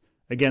does.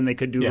 Again, they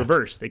could do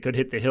reverse. They could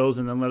hit the hills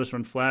and then let us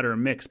run flat or a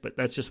mix, but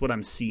that's just what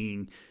I'm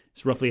seeing.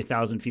 It's roughly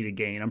 1,000 feet of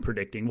gain, I'm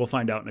predicting. We'll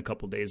find out in a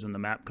couple days when the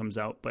map comes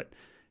out, but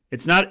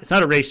it's not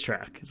a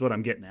racetrack is what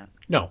I'm getting at.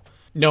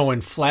 No,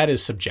 and flat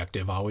is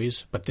subjective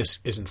always, but this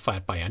isn't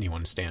flat by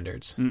anyone's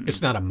standards. Mm-mm.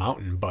 It's not a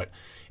mountain, but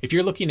if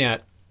you're looking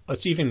at,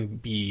 let's even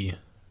be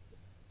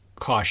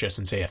cautious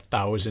and say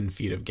 1,000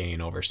 feet of gain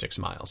over 6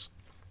 miles.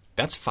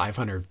 That's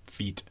 500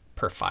 feet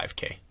per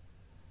 5K.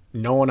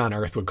 No one on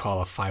earth would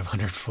call a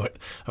 500-foot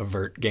of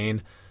vert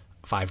gain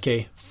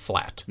 5K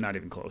flat. Not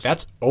even close.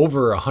 That's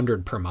over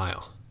 100 per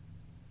mile.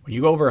 When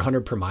you go over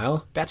 100 per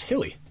mile, that's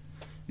hilly.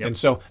 Yep. And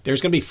so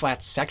there's going to be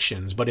flat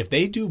sections, but if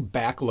they do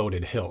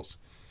backloaded hills,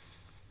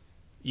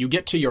 you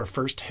get to your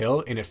first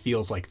hill and it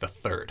feels like the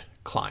third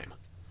climb.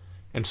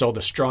 And so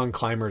the strong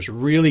climbers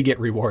really get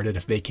rewarded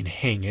if they can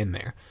hang in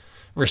there,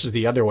 versus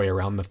the other way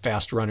around. The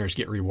fast runners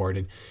get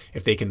rewarded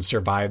if they can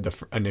survive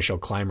the initial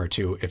climb or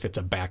two if it's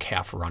a back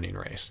half running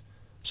race.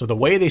 So the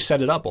way they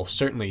set it up will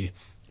certainly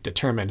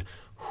determine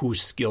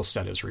whose skill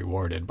set is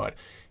rewarded. But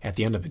at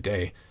the end of the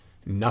day,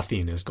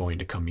 nothing is going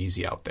to come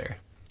easy out there.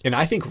 And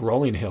I think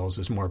rolling hills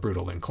is more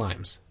brutal than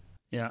climbs.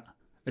 Yeah,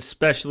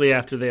 especially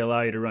after they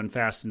allow you to run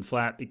fast and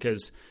flat,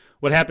 because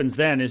what happens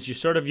then is you're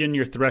sort of in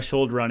your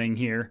threshold running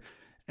here,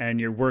 and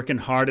you're working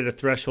hard at a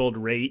threshold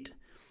rate,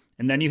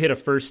 and then you hit a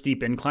first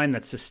steep incline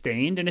that's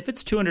sustained. And if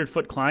it's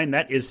 200-foot climb,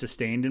 that is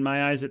sustained in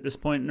my eyes at this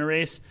point in a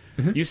race.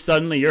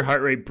 Mm-hmm. Your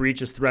heart rate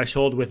breaches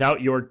threshold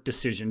without your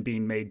decision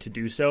being made to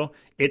do so.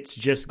 It's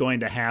just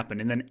going to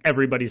happen, and then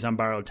everybody's on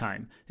borrowed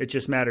time. It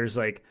just matters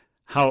like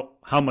how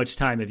much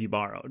time have you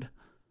borrowed?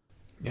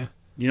 Yeah.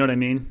 You know what I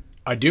mean?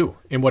 I do.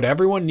 And what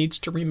everyone needs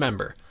to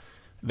remember,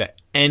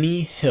 that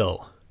any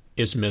hill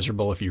is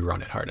miserable if you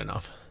run it hard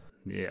enough.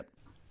 Yep.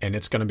 And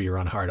it's going to be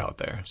run hard out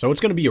there. So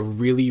it's going to be a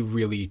really,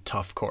 really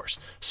tough course.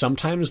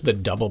 Sometimes the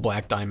double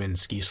black diamond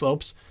ski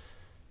slopes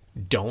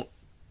don't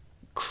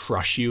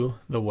crush you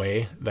the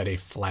way that a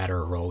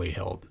flatter rolly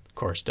hill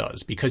course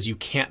does, because you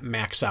can't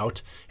max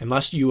out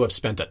unless you have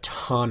spent a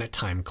ton of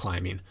time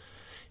climbing.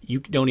 You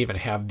don't even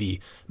have the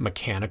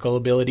mechanical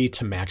ability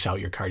to max out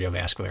your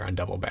cardiovascular on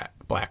double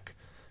black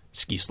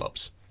ski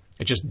slopes.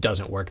 It just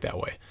doesn't work that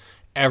way.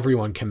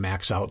 Everyone can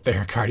max out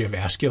their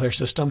cardiovascular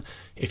system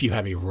if you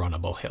have a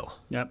runnable hill.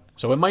 Yep.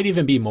 So it might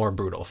even be more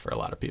brutal for a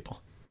lot of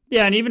people.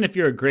 Yeah, and even if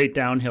you're a great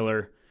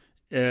downhiller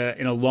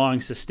in a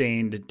long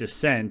sustained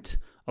descent,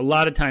 a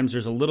lot of times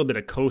there's a little bit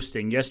of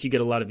coasting. Yes, you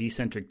get a lot of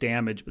eccentric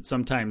damage, but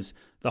sometimes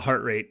the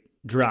heart rate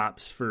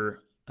drops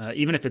for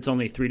even if it's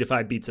only 3 to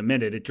 5 beats a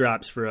minute, it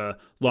drops for a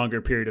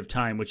longer period of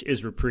time, which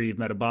is reprieve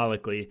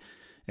metabolically.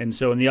 And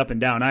so in the up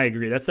and down, I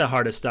agree. That's the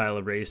hardest style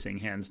of racing,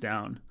 hands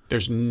down.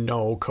 There's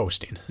no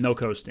coasting. No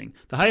coasting.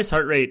 The highest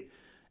heart rate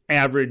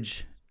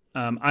average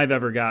I've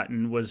ever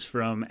gotten was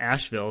from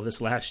Asheville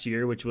this last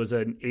year, which was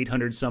an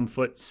 800-some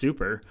foot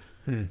super.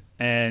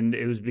 And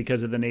it was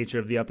because of the nature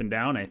of the up and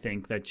down, I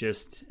think,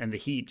 and the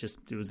heat,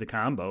 it was the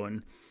combo.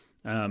 And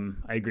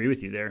I agree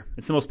with you there.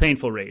 It's the most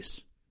painful race.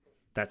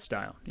 That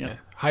style. Yeah.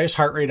 Highest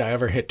heart rate I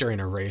ever hit during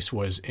a race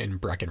was in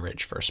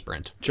Breckenridge for a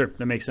sprint. Sure,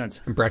 that makes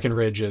sense. And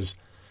Breckenridge is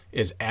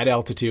at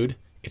altitude.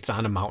 It's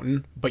on a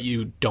mountain, but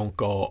you don't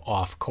go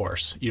off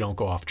course. You don't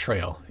go off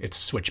trail. It's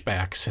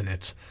switchbacks, and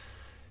it's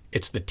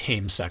the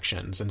tame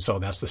sections. And so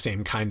that's the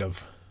same kind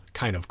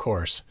of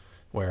course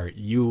where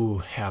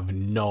you have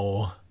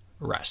no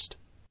rest.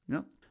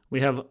 Yep.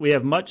 We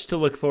have much to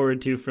look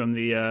forward to from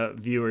the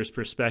viewer's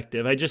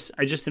perspective. I just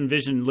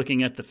envision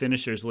looking at the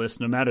finishers list,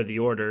 no matter the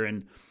order,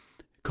 and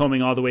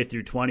combing all the way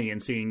through 20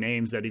 and seeing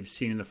names that you've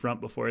seen in the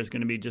front before is going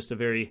to be just a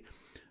very,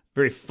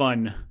 very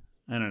fun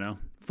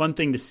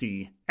thing to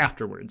see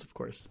afterwards, of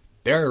course.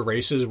 There are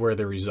races where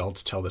the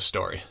results tell the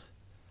story.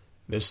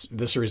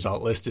 This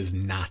result list is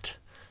not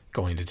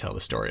going to tell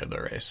the story of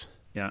the race.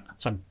 Yeah.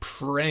 So I'm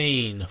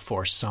praying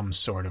for some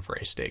sort of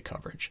race day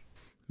coverage.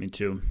 Me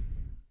too.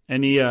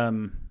 Any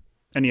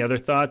other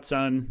thoughts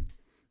on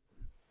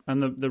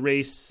the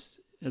race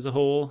as a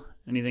whole?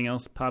 Anything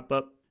else pop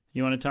up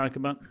you want to talk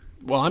about?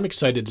 Well, I'm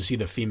excited to see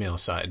the female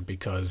side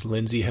because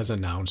Lindsay has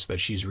announced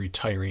that she's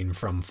retiring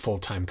from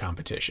full-time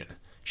competition.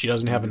 She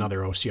doesn't have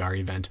another OCR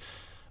event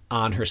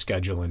on her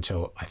schedule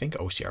until, I think,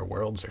 OCR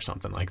Worlds or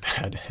something like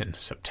that in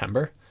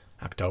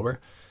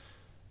October.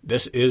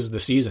 This is the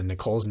season.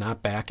 Nicole's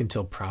not back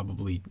until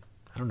probably,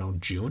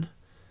 June.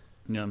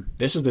 Yeah.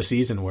 This is the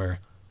season where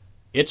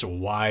it's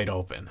wide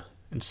open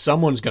and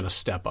someone's going to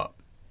step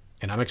up.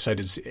 And I'm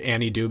excited to see.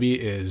 Annie Doobie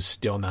is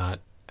still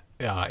not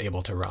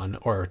able to run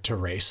or to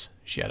race.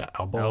 She had an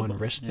elbow and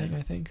wrist thing,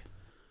 I think.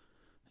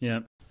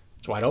 Yeah.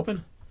 It's wide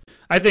open.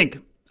 I think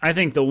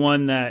the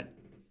one that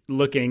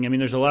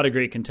there's a lot of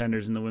great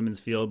contenders in the women's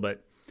field,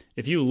 but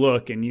if you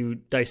look and you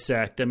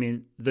dissect,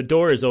 the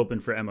door is open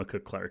for Emma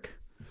Cook-Clark.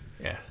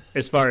 Yeah.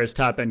 As far as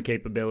top end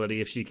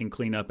capability, if she can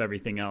clean up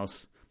everything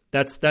else.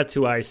 That's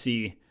who I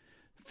see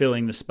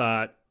filling the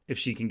spot if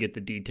she can get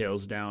the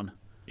details down.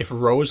 If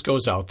Rose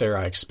goes out there,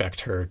 I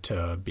expect her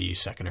to be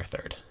second or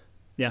third.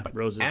 Yeah, but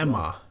Rose is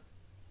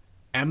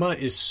Emma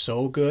is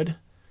so good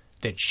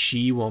that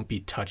she won't be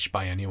touched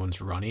by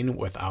anyone's running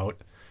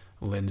without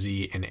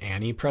Lindsay and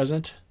Annie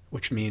present,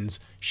 which means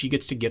she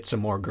gets to get some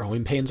more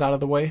growing pains out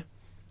of the way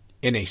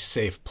in a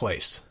safe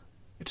place.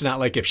 It's not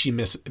like if she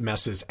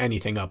messes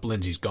anything up,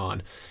 Lindsay's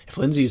gone. If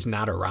Lindsay's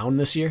not around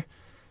this year,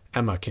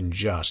 Emma can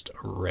just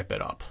rip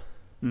it up.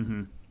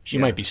 Mm-hmm. She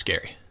might be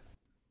scary.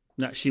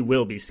 No, she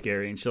will be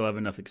scary, and she'll have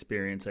enough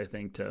experience, I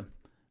think, to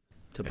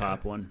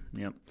pop one.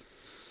 Yep.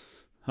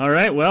 All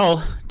right,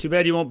 well, too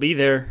bad you won't be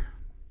there.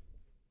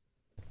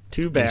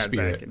 Too bad.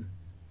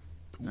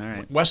 All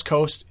right. West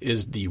Coast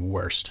is the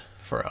worst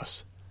for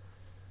us.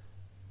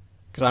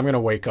 Because I'm going to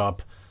wake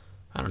up,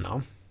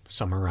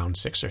 somewhere around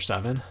 6 or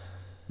 7.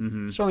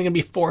 Mm-hmm. It's only going to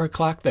be 4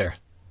 o'clock there.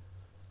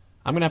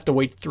 I'm going to have to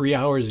wait 3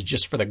 hours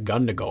just for the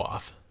gun to go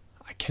off.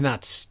 I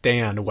cannot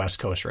stand West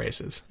Coast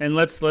races. And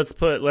let's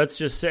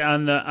just say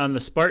on the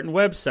Spartan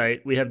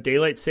website, we have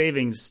daylight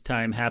savings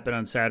time happen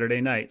on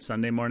Saturday night,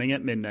 Sunday morning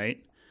at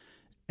midnight.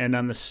 And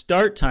on the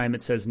start time,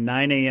 it says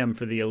 9 a.m.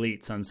 for the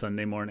elites on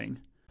Sunday morning,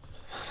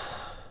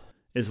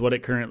 is what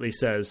it currently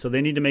says. So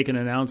they need to make an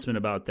announcement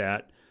about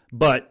that.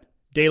 But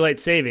daylight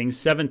savings,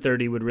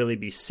 7:30 would really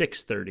be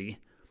 6:30.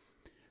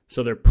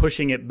 So they're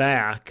pushing it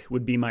back,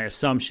 would be my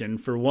assumption,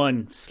 for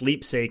one,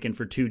 sleep sake, and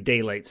for two,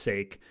 daylight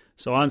sake.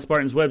 So on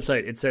Spartan's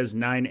website, it says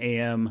 9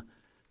 a.m.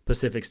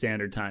 Pacific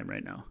Standard Time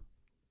right now,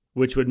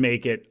 which would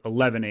make it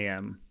 11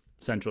 a.m.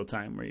 Central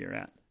Time where you're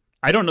at.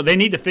 I don't know. They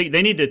need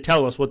to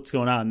tell us what's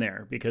going on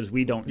there because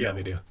we don't know. Yeah,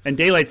 they do. And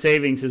daylight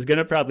savings is going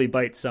to probably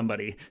bite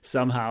somebody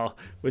somehow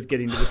with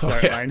getting to the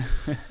start line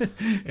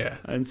yeah.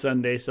 on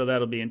Sunday, so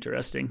that'll be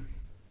interesting.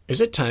 Is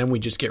it time we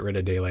just get rid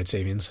of daylight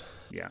savings?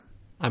 Yeah.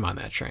 I'm on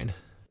that train.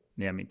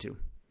 Yeah, me too.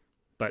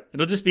 But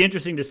it'll just be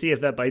interesting to see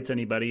if that bites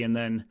anybody and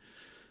then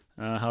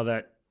how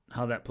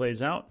that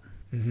plays out.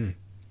 Mm-hmm.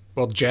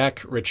 Well,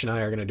 Jack, Rich, and I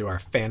are going to do our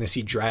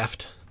fantasy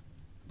draft,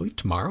 I believe,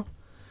 tomorrow.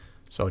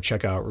 So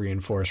check out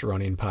Reinforce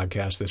Running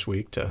Podcast this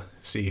week to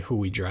see who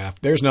we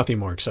draft. There's nothing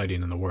more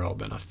exciting in the world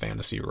than a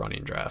fantasy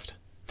running draft.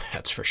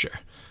 That's for sure.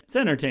 It's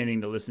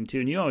entertaining to listen to,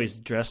 and you always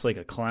dress like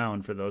a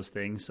clown for those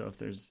things, so if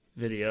there's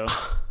video.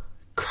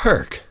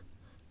 Kirk,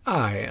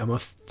 I am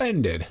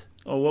offended.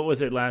 Oh, what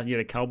was it last? You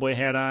had a cowboy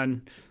hat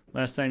on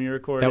last time you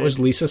recorded? That was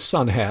Lisa's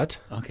sun hat.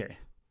 Okay.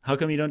 How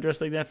come you don't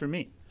dress like that for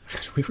me?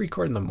 We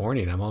record in the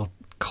morning. I'm all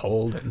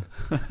cold. And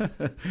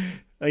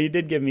Oh, you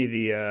did give me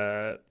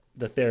the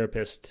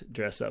therapist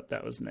dress up.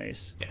 That was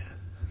nice. Yeah.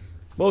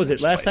 What was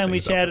it? Last time we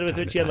chatted with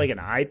Rich, you had like an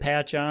eye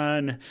patch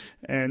on,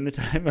 and the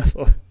time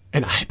before.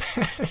 An eye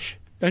patch?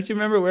 Don't you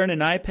remember wearing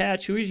an eye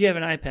patch? Who did you have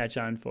an eye patch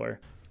on for?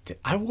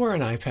 I wore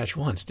an eye patch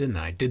once, didn't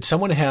I? Did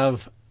someone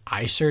have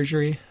eye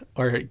surgery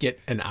or get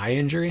an eye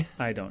injury?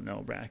 I don't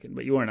know, Bracken,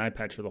 but you wore an eye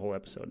patch for the whole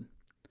episode.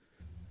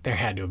 There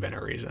had to have been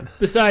a reason.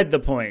 Beside the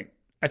point,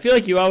 I feel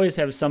like you always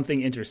have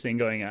something interesting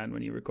going on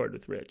when you record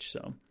with Rich,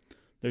 so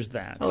there's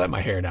that. I'll let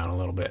my hair down a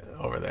little bit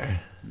over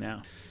there.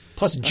 Yeah.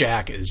 Plus,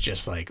 Jack is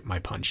just like my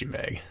punching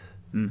bag.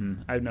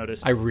 Mm-hmm. I've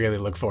noticed. I really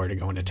look forward to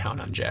going to town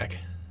on Jack.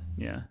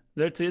 Yeah.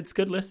 It's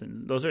good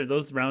listen.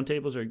 Those round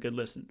tables are a good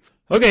listen.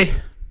 Okay.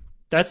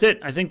 That's it.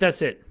 I think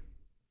that's it.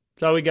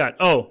 That's all we got.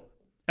 Oh,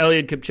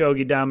 Eliud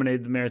Kipchoge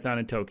dominated the marathon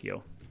in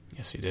Tokyo.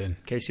 Yes, he did. In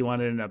case you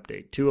wanted an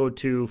update.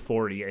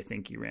 2:02:40, I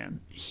think he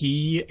ran.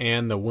 He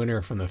and the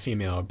winner from the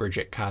female,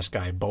 Bridget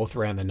Kosgei, both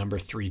ran the number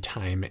 3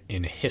 time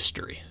in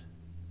history.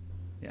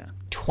 Yeah.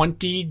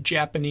 20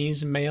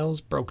 Japanese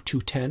males broke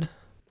 2:10.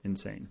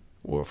 Insane.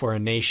 For a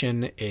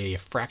nation a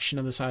fraction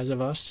of the size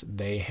of us,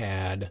 they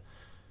had,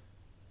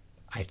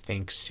 I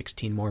think,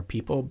 16 more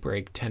people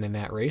break 10 in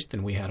that race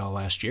than we had all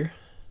last year.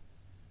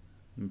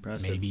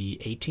 Impressive. Maybe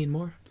 18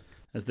 more.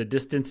 As the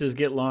distances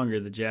get longer,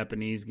 the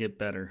Japanese get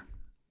better.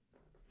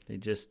 They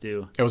just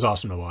do. It was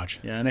awesome to watch.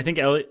 Yeah, and I think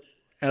Eliud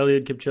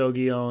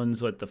Kipchoge owns,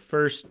 the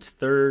first,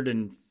 third,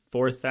 and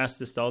fourth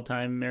fastest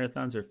all-time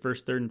marathons, or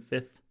first, third, and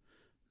fifth?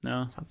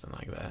 No? Something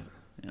like that.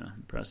 Yeah,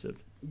 impressive.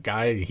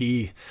 Guy,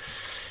 he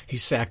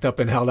sacked up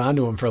and held on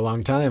to him for a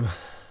long time.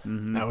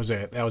 Mm-hmm. That was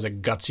a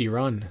gutsy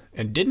run,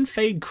 and didn't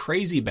fade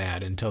crazy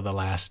bad until the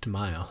last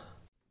mile.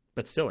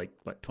 But still,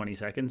 20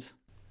 seconds?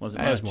 Wasn't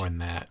That much. was more than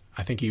that.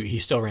 I think he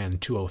still ran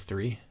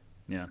 2:03.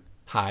 Yeah.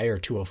 High or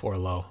 2:04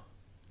 low.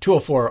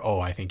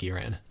 2:04.0, I think he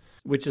ran.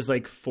 Which is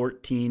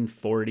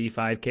 14:40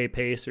 5K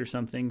pace or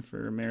something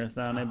for a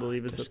marathon, I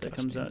believe is disgusting. what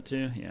that comes out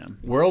to. Yeah.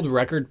 World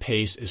record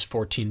pace is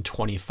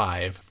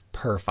 14:25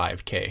 per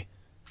 5K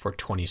for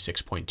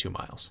 26.2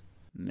 miles.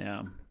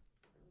 Yeah.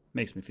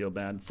 Makes me feel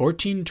bad.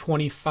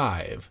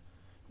 14:25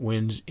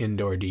 wins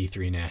indoor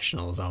D3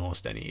 nationals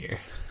almost any year.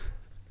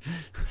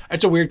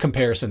 It's a weird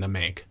comparison to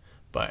make,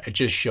 but it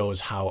just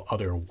shows how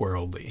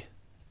otherworldly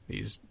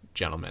these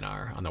gentlemen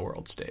are on the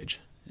world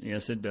stage.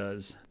 Yes, it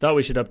does. Thought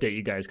we should update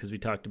you guys because we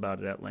talked about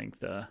it at length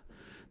the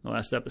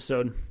last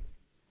episode.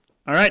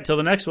 All right, till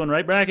the next one,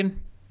 right,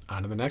 Bracken?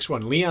 On to the next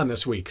one. Leon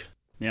this week.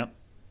 Yep.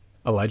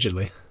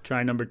 Allegedly.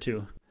 Try number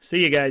 2.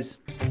 See you guys.